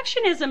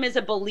perfectionism is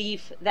a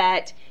belief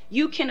that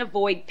you can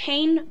avoid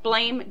pain,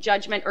 blame,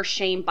 judgment, or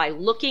shame by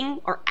looking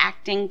or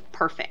acting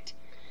perfect.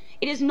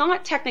 It is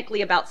not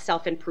technically about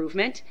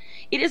self-improvement.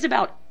 It is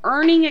about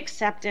earning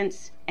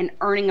acceptance and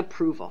earning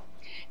approval.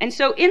 And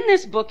so in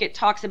this book, it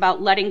talks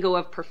about letting go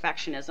of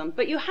perfectionism,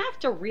 but you have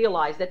to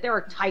realize that there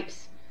are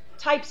types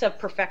of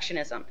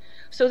perfectionism.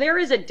 So there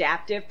is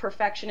adaptive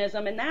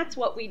perfectionism, and that's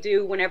what we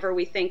do whenever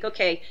we think,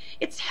 okay,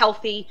 it's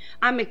healthy,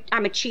 I'm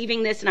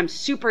achieving this, and I'm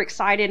super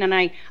excited, and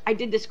I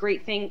did this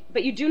great thing,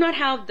 but you do not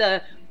have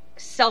the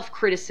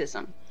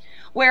self-criticism.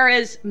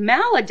 Whereas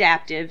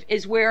maladaptive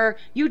is where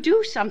you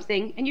do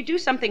something and you do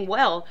something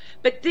well,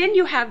 but then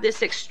you have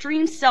this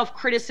extreme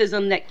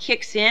self-criticism that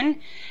kicks in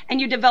and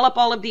you develop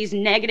all of these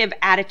negative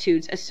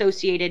attitudes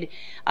associated.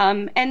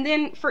 And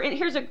then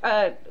here's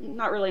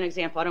not really an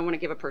example. I don't want to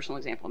give a personal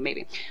example,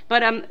 maybe.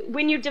 But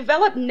when you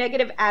develop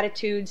negative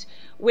attitudes,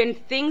 when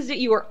things that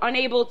you are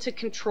unable to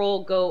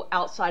control go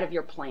outside of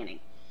your planning.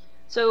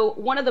 So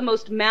one of the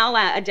most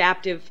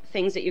maladaptive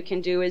things that you can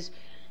do is,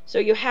 so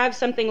you have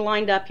something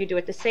lined up, you do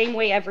it the same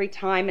way every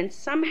time, and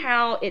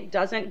somehow it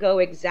doesn't go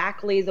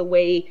exactly the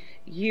way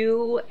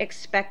you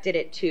expected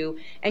it to,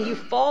 and you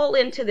fall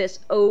into this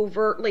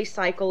overtly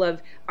cycle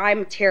of,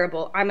 I'm a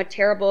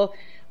terrible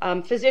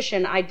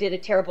physician, I did a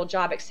terrible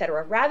job,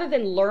 etc., rather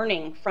than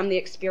learning from the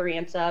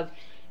experience of,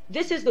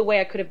 this is the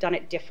way I could have done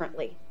it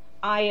differently.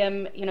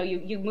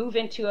 You move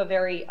into a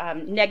very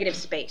negative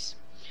space.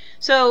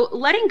 So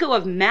letting go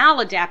of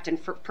maladaptive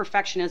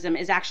perfectionism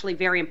is actually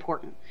very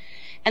important.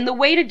 And the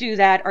way to do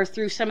that are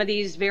through some of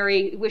these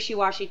very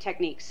wishy-washy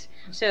techniques.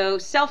 So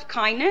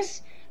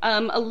self-kindness,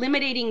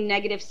 eliminating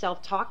negative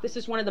self-talk. This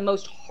is one of the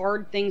most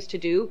hard things to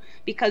do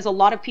because a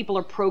lot of people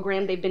are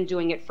programmed. They've been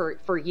doing it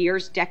for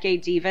years,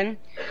 decades even.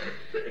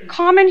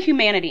 Common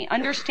humanity,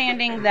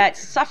 understanding that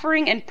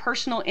suffering and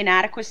personal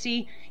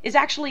inadequacy is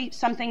actually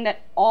something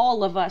that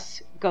all of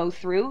us go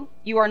through.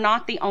 You are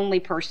not the only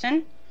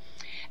person.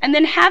 And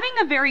then having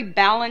a very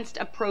balanced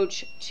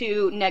approach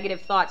to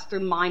negative thoughts through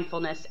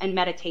mindfulness and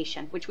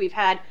meditation, which we've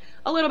had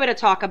a little bit of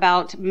talk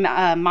about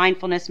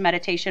mindfulness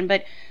meditation.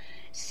 But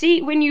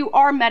see, when you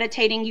are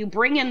meditating, you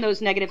bring in those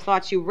negative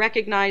thoughts, you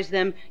recognize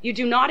them, you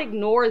do not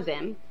ignore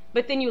them,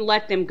 but then you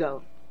let them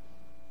go.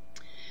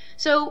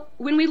 So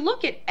when we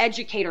look at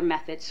educator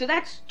methods, so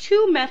that's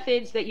 2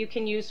 methods that you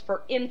can use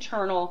for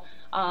internal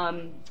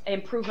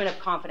improvement of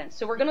confidence.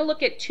 So we're going to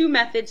look at 2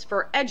 methods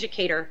for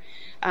educator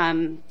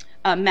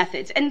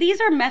methods. And these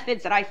are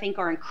methods that I think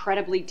are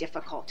incredibly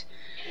difficult.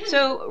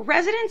 So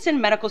residents and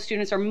medical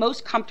students are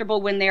most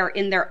comfortable when they are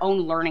in their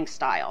own learning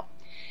style.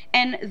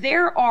 And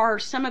there are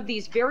some of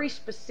these very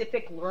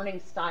specific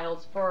learning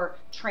styles for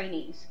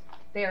trainees.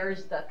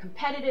 There's the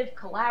competitive,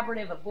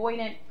 collaborative,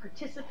 avoidant,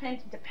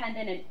 participant,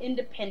 dependent, and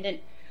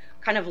independent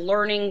kind of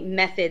learning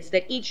methods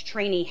that each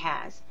trainee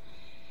has.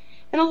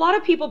 And a lot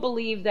of people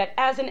believe that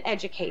as an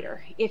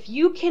educator, if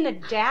you can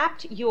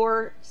adapt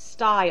your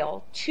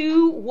style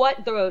to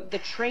what the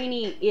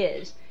trainee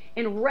is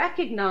and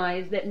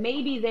recognize that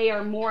maybe they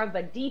are more of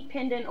a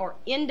dependent or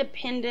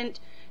independent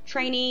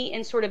trainee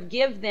and sort of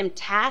give them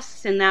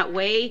tasks in that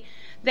way,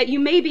 that you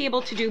may be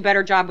able to do a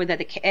better job with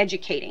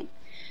educating.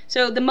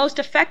 So the most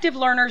effective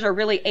learners are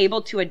really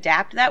able to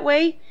adapt that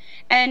way.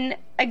 And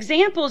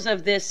examples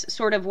of this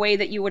sort of way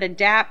that you would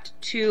adapt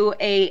to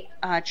a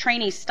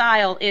trainee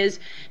style is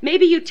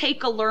maybe you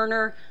take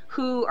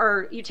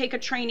a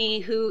trainee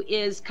who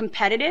is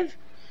competitive,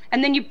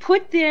 and then you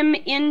put them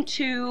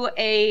into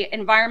an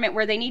environment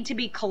where they need to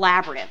be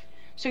collaborative.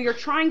 So you're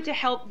trying to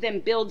help them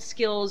build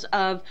skills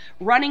of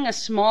running a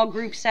small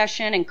group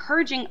session,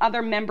 encouraging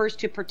other members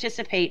to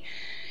participate.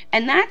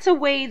 And that's a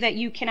way that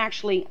you can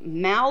actually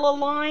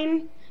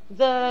malalign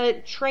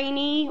the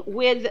trainee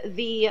with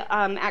the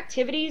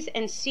activities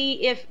and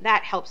see if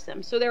that helps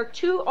them. So there are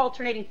 2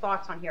 alternating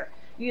thoughts on here.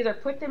 You either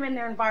put them in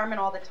their environment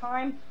all the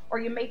time, or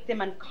you make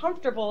them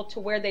uncomfortable to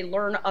where they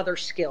learn other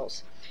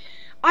skills.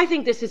 I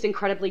think this is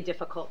incredibly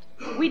difficult.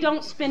 We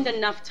don't spend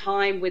enough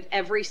time with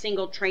every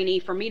single trainee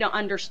for me to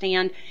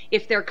understand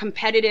if they're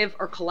competitive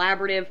or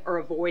collaborative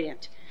or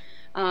avoidant.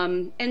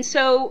 And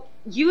so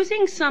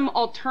using some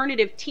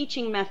alternative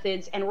teaching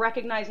methods and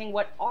recognizing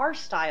what our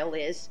style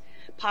is,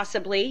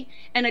 possibly,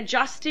 and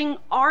adjusting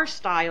our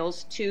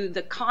styles to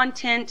the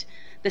content,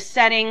 the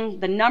setting,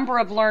 the number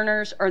of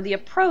learners, or the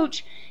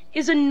approach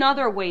is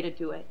another way to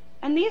do it.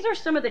 And these are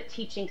some of the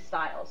teaching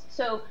styles.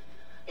 So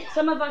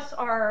some of us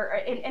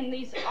are, and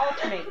these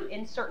alternate.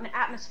 In certain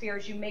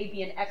atmospheres, you may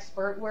be an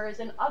expert, whereas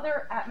in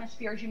other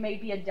atmospheres, you may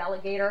be a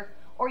delegator,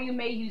 or you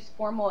may use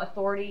formal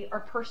authority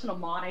or personal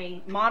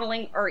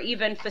modeling, or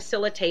even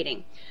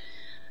facilitating.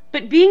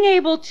 But being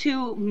able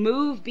to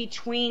move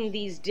between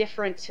these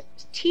different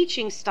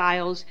teaching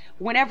styles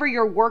whenever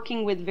you're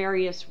working with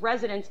various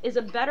residents is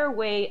a better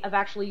way of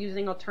actually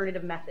using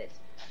alternative methods.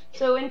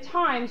 So in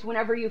times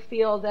whenever you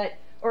feel that,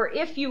 or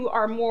if you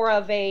are more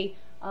of a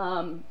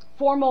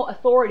formal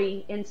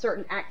authority in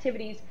certain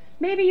activities,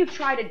 maybe you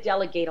try to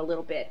delegate a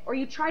little bit, or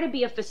you try to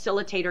be a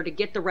facilitator to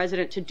get the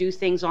resident to do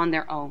things on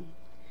their own.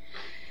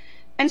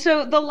 And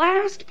so the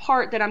last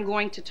part that I'm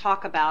going to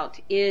talk about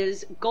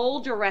is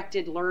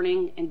goal-directed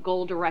learning and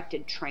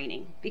goal-directed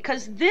training,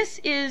 because this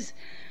is,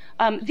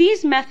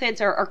 these methods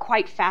are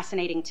quite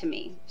fascinating to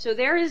me. So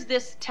there is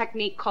this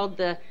technique called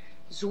the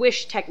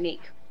SWISH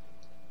technique.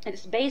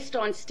 It's based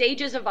on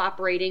stages of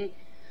operating,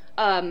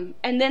 and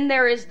then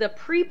there is the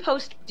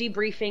pre-post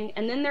debriefing,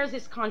 and then there's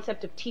this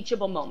concept of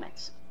teachable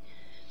moments.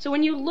 So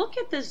when you look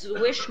at the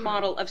SWISH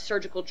model of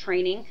surgical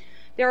training,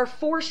 there are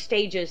 4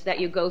 stages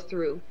that you go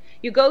through.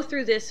 You go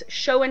through this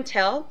show and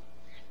tell,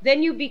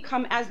 Then you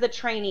become, as the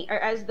trainee, or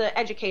as the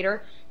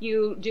educator,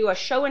 you do a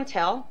show and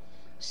tell,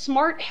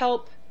 smart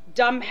help,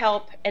 dumb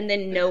help, and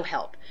then no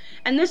help.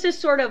 And this is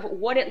sort of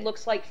what it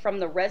looks like from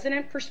the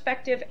resident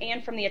perspective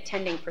and from the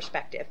attending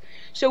perspective.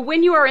 So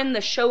when you are in the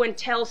show and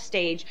tell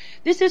stage,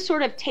 this is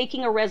sort of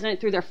taking a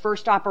resident through their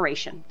first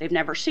operation. They've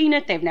never seen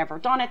it, they've never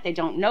done it, they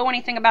don't know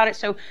anything about it.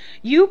 So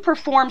you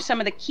perform some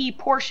of the key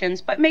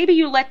portions, but maybe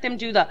you let them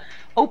do the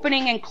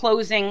opening and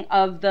closing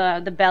of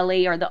the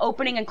belly, or the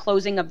opening and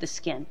closing of the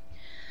skin.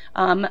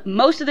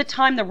 Most of the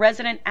time the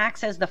resident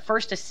acts as the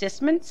first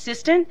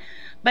assistant,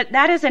 but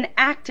that is an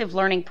active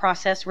learning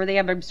process where they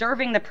are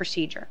observing the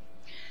procedure.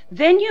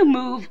 Then you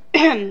move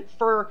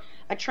for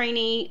a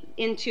trainee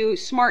into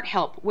smart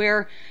help,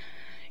 where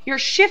you're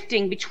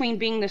shifting between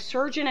being the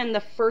surgeon and the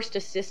first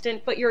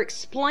assistant, but you're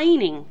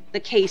explaining the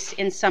case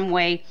in some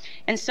way.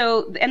 And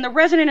the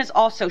resident is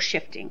also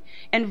shifting,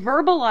 and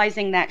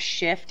verbalizing that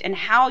shift and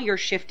how you're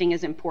shifting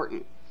is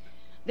important.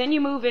 Then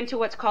you move into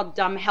what's called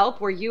dumb help,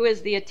 where you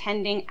as the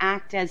attending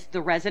act as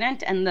the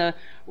resident, and the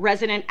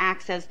resident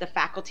acts as the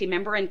faculty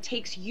member and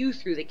takes you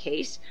through the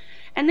case.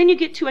 And then you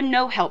get to a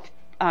no help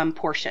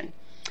portion.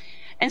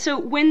 And so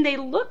when they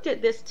looked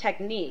at this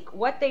technique,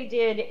 what they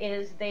did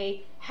is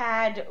they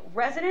had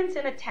residents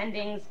and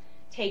attendings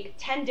take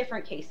 10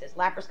 different cases: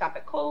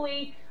 laparoscopic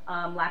chole,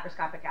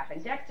 laparoscopic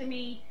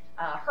appendectomy,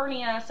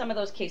 hernia, some of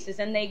those cases,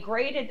 and they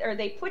graded, or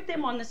they put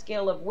them on the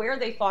scale of where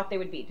they thought they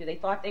would be. They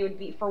thought they would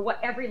be for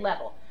every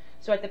level.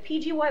 So at the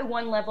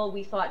PGY1 level,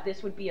 we thought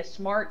this would be a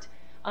smart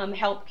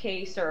help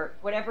case, or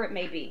whatever it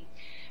may be.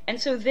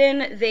 And so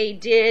then they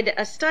did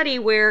a study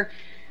where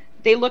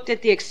they looked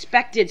at the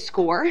expected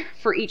score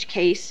for each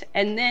case,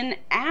 and then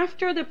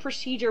after the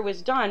procedure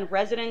was done,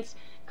 residents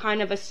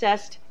kind of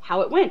assessed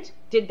how it went.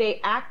 Did they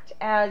act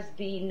as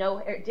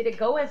did it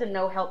go as a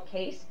no help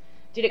case?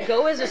 Did it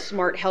go as a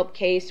smart help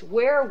case?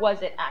 Where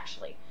was it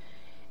actually?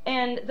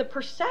 And the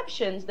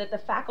perceptions that the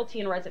faculty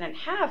and resident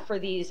have for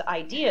these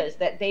ideas,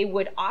 that they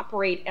would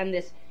operate on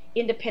this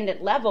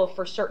independent level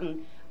for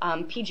certain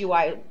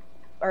PGY,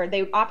 or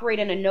they operate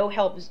in a no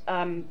help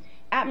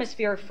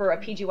atmosphere for a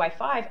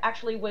PGY5,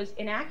 actually was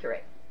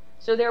inaccurate.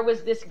 So there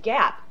was this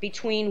gap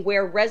between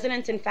where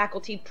residents and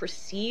faculty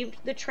perceived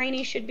the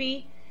trainee should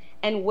be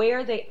and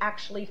where they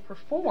actually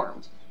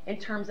performed in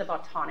terms of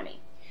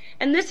autonomy.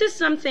 And this is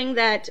something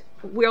that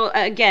will,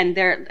 again,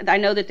 I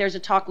know that there's a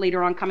talk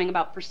later on coming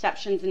about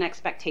perceptions and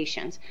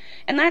expectations.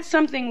 And that's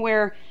something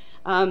where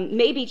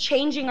maybe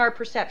changing our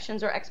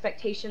perceptions or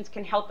expectations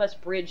can help us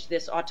bridge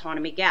this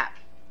autonomy gap.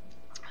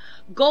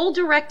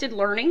 Goal-directed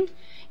learning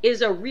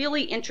is a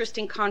really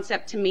interesting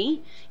concept to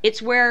me.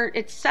 It's where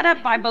it's set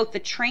up by both the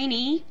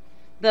trainee,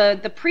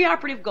 the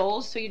preoperative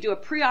goals, so you do a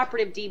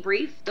preoperative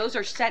debrief, those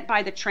are set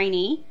by the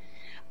trainee.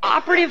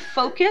 Operative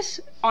focus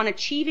on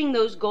achieving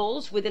those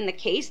goals within the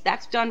case,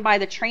 that's done by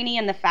the trainee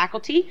and the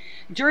faculty.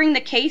 During the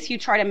case, you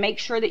try to make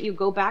sure that you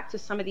go back to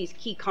some of these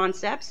key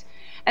concepts.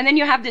 And then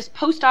you have this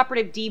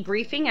post-operative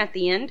debriefing at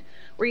the end,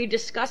 where you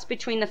discuss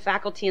between the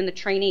faculty and the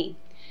trainee.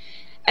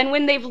 And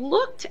when they've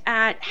looked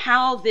at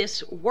how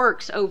this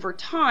works over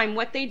time,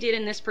 what they did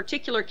in this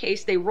particular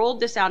case, they rolled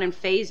this out in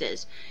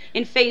phases.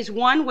 In phase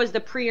 1 was the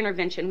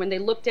pre-intervention, when they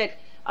looked at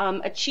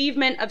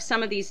achievement of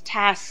some of these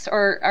tasks,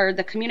 or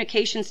the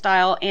communication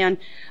style, and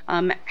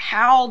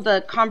how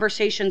the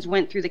conversations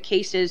went through the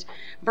cases,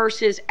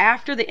 versus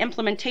after the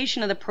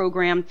implementation of the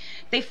program.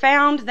 They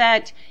found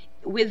that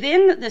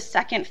within the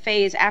second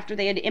phase, after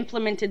they had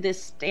implemented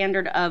this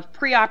standard of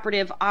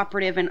preoperative,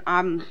 operative, and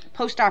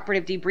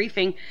postoperative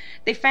debriefing,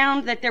 they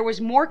found that there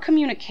was more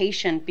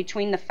communication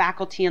between the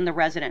faculty and the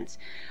residents.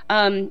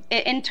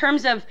 In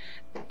terms of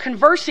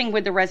conversing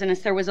with the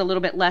residents, there was a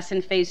little bit less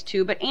in phase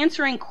 2, but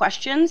answering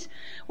questions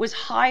was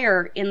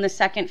higher in the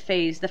second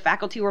phase. The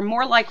faculty were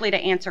more likely to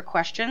answer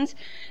questions.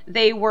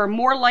 They were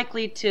more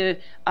likely to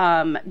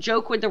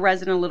joke with the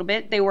resident a little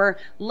bit. They were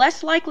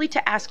less likely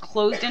to ask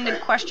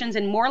closed-ended questions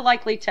and more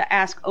likely to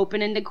ask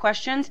open-ended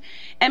questions.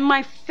 And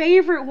my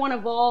favorite one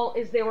of all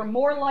is they were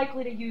more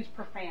likely to use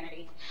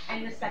profanity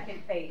in the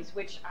second phase,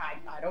 which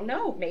I don't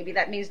know, maybe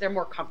that means they're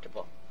more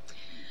comfortable.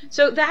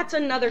 So that's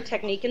another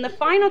technique. And the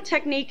final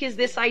technique is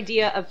this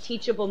idea of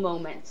teachable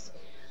moments.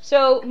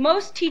 So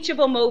most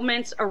teachable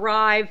moments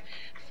arrive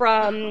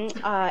from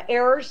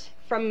errors,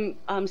 from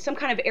some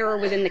kind of error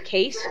within the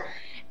case.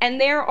 And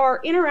there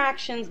are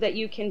interactions that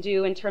you can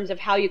do in terms of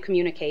how you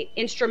communicate.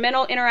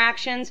 Instrumental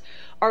interactions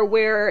are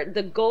where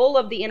the goal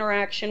of the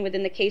interaction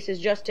within the case is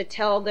just to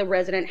tell the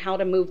resident how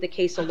to move the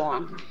case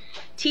along.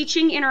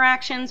 Teaching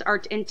interactions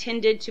are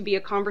intended to be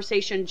a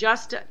conversation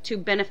just to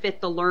benefit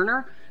the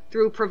learner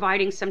through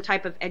providing some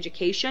type of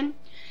education.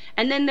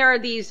 And then there are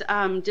these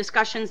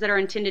discussions that are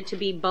intended to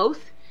be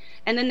both.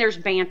 And then there's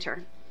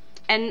banter.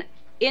 And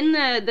in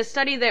the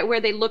study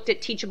where they looked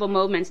at teachable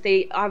moments,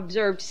 they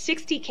observed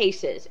 60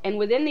 cases. And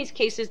within these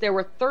cases, there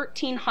were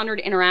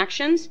 1,300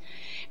 interactions.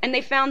 And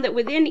they found that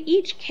within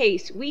each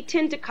case, we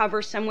tend to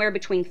cover somewhere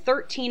between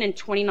 13 and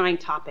 29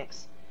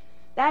 topics.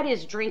 That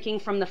is drinking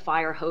from the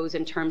fire hose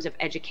in terms of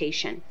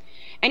education.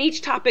 And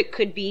each topic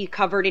could be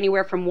covered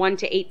anywhere from 1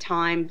 to 8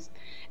 times,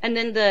 and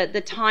then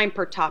the time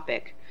per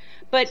topic.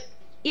 But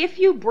if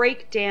you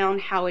break down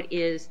how it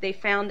is, they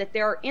found that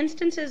there are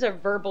instances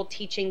of verbal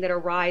teaching that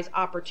arise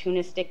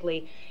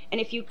opportunistically. And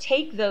if you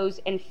take those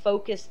and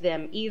focus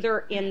them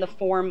either in the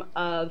form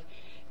of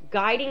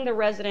guiding the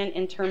resident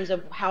in terms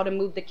of how to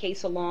move the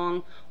case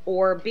along,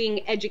 or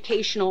being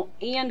educational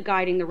and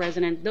guiding the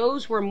resident,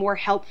 those were more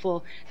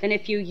helpful than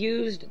if you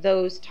used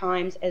those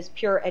times as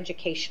pure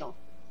educational.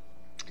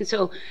 And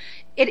so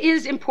it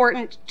is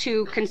important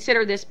to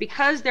consider this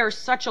because there's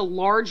such a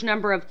large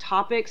number of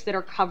topics that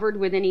are covered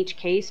within each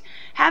case.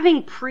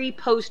 Having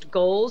pre-post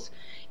goals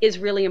is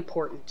really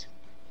important.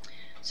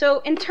 So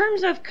in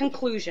terms of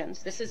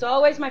conclusions, this is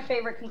always my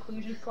favorite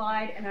conclusion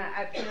slide, and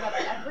I put it up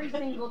every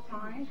single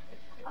time.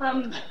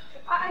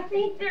 I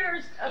think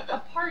there's a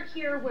part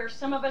here where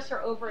some of us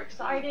are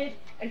overexcited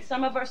and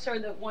some of us are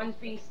the ones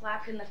being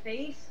slapped in the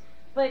face.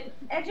 But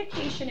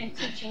education and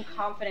teaching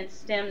confidence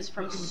stems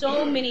from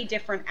so many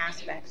different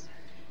aspects.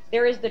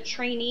 There is the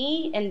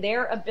trainee and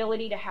their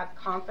ability to have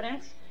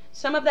confidence.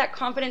 Some of that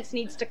confidence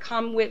needs to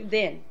come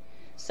within.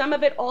 Some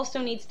of it also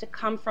needs to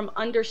come from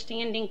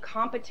understanding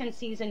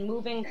competencies and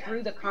moving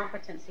through the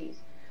competencies.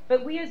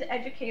 But we as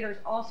educators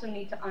also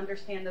need to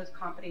understand those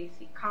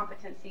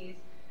competencies,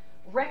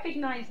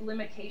 recognize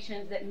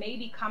limitations that may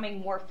be coming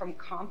more from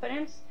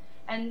competence,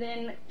 and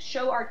then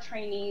show our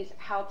trainees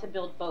how to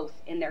build both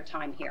in their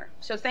time here.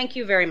 So thank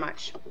you very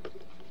much.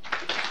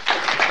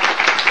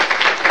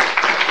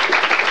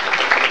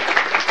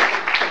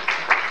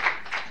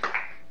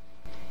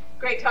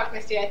 Great talk,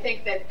 Misty. I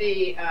think that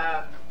the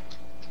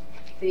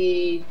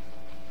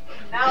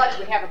knowledge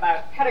we have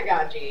about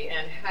pedagogy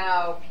and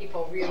how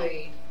people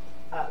really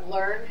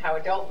learn, how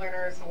adult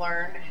learners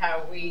learn,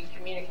 how we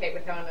communicate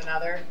with one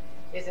another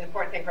is an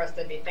important thing for us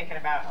to be thinking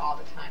about all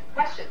the time.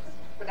 Questions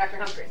for Dr.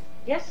 Humphries?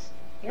 Yes?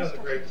 That was a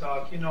great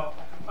talk. You know,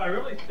 I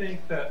really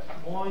think that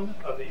one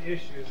of the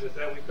issues is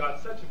that we've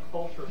got such a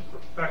culture of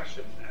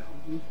perfection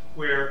now,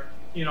 where,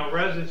 you know,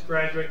 residents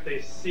graduate,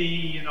 they see,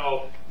 you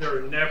know, there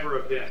are never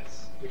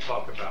events we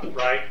talk about,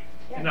 right?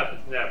 Yeah.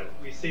 Nothing's never.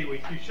 We see you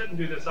shouldn't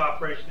do this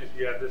operation if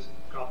you have this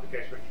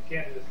complication, or you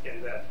can't do this, can't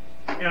do that.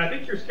 And I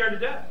think you're scared to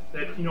death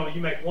that, you know,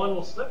 you make one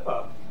little slip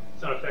up,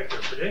 it's going to affect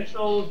your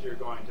credentials, you're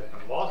going to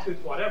have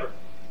lawsuits, whatever.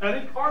 And I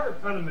think part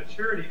of kind of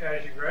maturity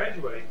as you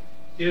graduate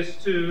is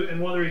to, and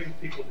one of the reasons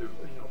people do,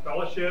 you know,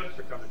 fellowships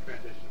or come to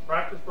transition to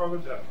practice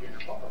programs, have junior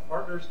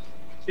partners,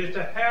 is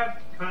to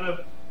have kind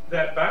of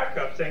that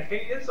backup saying,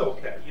 hey, it's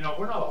okay. You know,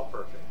 we're not all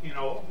perfect. You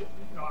know,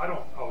 I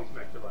don't always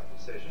make the right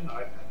decision.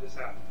 I've had this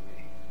happen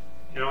to me.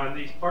 You know, and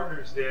these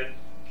partners then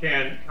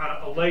can kind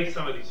of allay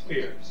some of these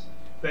fears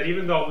that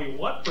even though we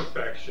want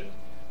perfection,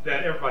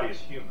 that everybody is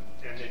human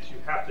and that you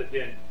have to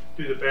then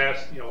do the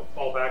best, you know,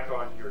 fall back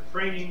on your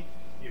training.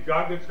 You've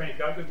got good training,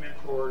 got good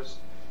mentors,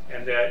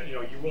 and that, you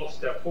know, you will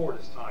step forward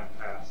as time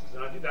passes.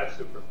 And I think that's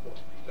super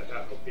important, to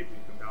have those people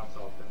you can bounce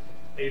off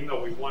of. Even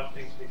though we want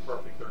things to be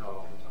perfect, they're not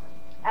all the time.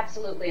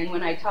 Absolutely. And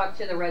when I talk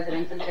to the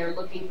residents and they're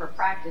looking for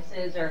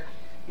practices or,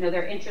 you know,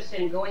 they're interested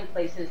in going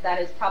places, that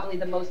is probably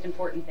the most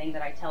important thing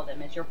that I tell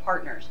them is your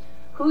partners,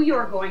 who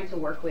you're going to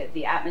work with,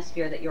 the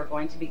atmosphere that you're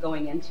going to be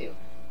going into,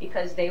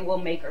 because they will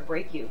make or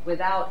break you.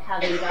 Without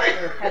having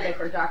Dr. Pevick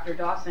or Dr.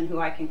 Dawson, who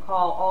I can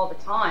call all the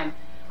time,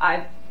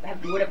 I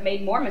would have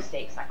made more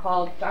mistakes. I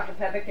called Dr.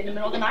 Pevick in the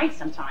middle of the night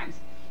sometimes,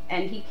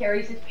 and he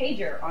carries his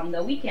pager on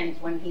the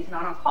weekends when he's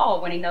not on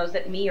call, when he knows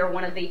that me or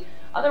one of the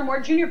other more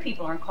junior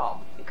people are on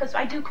call, because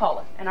I do call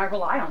him, and I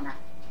rely on that.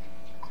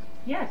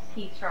 Yes,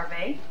 Heath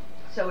Charvet,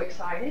 so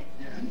excited.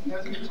 Yeah, that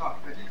was a good talk.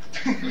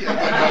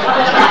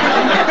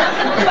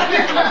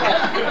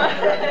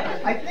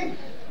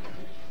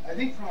 I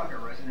think from like a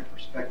resident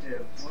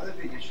perspective, one of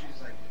the big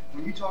issues, like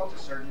when you talk to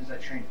surgeons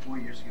that trained 4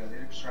 years ago, they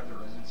describe their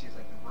residency as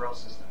like the Braille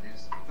system. They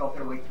just felt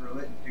their way through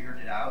it and figured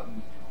it out,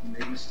 and you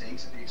made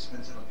mistakes at the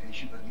expense of a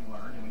patient, but you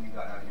learned, and when you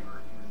got out, you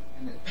were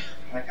independent.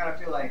 And I kind of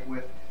feel like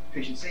with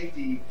patient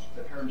safety,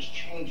 the paradigm's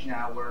changed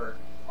now, where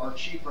our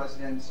chief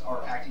residents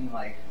are acting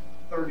like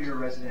third-year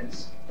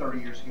residents 30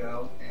 years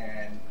ago,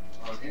 and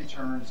our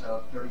interns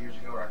of 30 years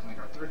ago are acting like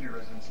our third-year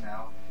residents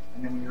now.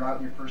 And then when you're out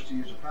in your first 2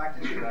 years of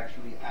practice, you're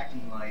actually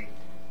acting like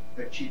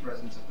the chief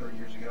residents of 30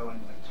 years ago. And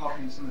like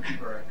talking to some of the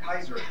people at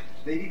Kaiser,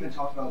 they've even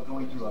talked about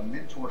going through a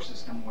mentor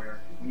system where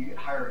when you get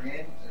hired in,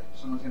 if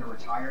someone's going to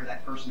retire,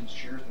 that person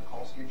shares the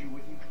call schedule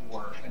with you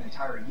for an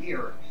entire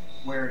year,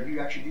 where you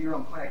actually do your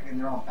own clinic and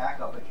they're on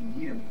backup. If you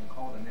need them, you can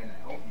call them in and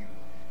help you.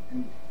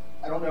 And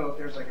I don't know if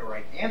there's like a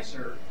right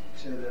answer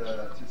to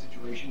the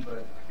situation,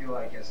 but I feel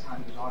like as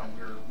time goes on and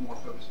we're more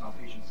focused on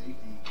patient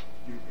safety,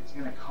 it's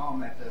going to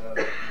come at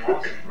the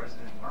loss of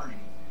resident learning.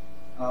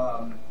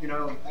 You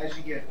know, as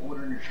you get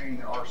older in your training,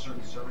 there are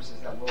certain services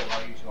that will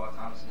allow you to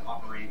autonomously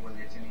operate where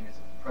the attending is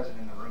present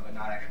in the room but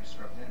not actually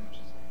scrubbed in, which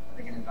is, I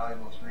think, an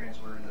invaluable experience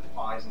where the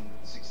 5s and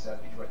 6-7,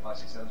 PGY 5,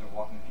 6, 7s are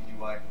walking the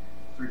PGY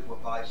 3, 4,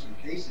 5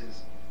 through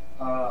cases.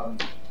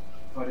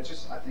 But it's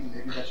just, I think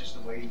maybe that's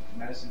just the way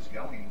medicine's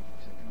going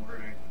in order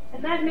to.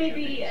 And that may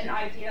be an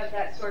idea of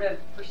that sort of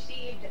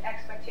perceived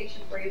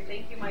expectations where you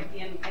think you might be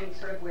in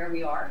sort of where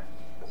we are.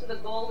 So the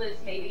goal is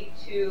maybe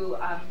to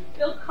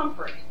build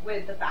comfort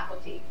with the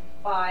faculty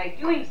by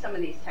doing some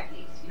of these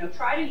techniques. You know,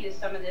 try to use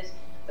some of this.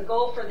 The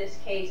goal for this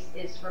case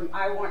is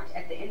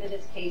at the end of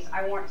this case,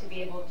 I want to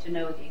be able to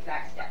know the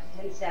exact steps,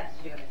 10 steps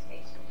to do in this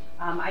case.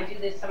 I do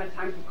this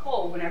sometimes with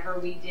Cole whenever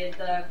we did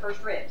the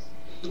first ribs.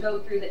 We go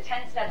through the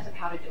 10 steps of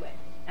how to do it.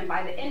 And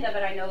by the end of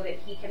it, I know that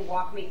he can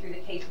walk me through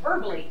the case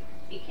verbally.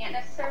 He can't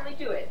necessarily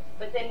do it,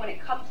 but then when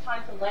it comes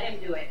time to let him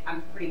do it,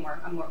 I'm more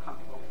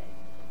comfortable with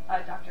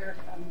it. Doctor,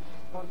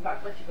 I'll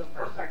let you go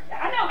first. Sorry.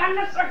 I know, I'm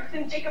not sorry,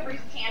 didn't Jacob raise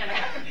his hand and I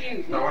got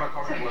confused. No, I want to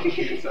comment on what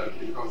Pete said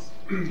because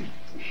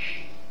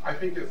I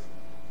think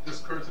this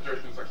current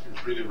situation is actually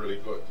really,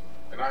 really good.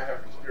 And I have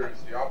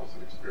experienced the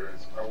opposite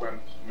experience. I went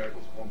to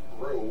medical school in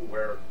Peru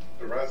where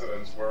the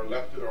residents were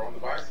left to their own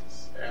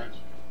devices and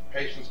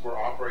patients were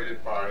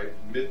operated by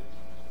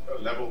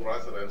mid-level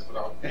residents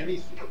without any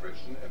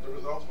supervision, and the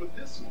results were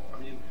dismal. I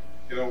mean,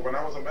 you know, when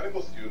I was a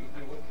medical student,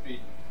 we would be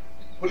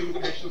putting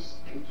patients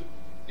into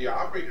the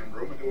operating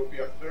room, and there would be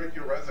a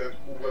third-year resident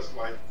who was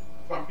like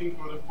thumping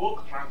through the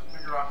book trying to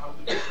figure out how to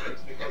do things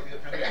because the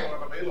attendants were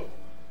not available.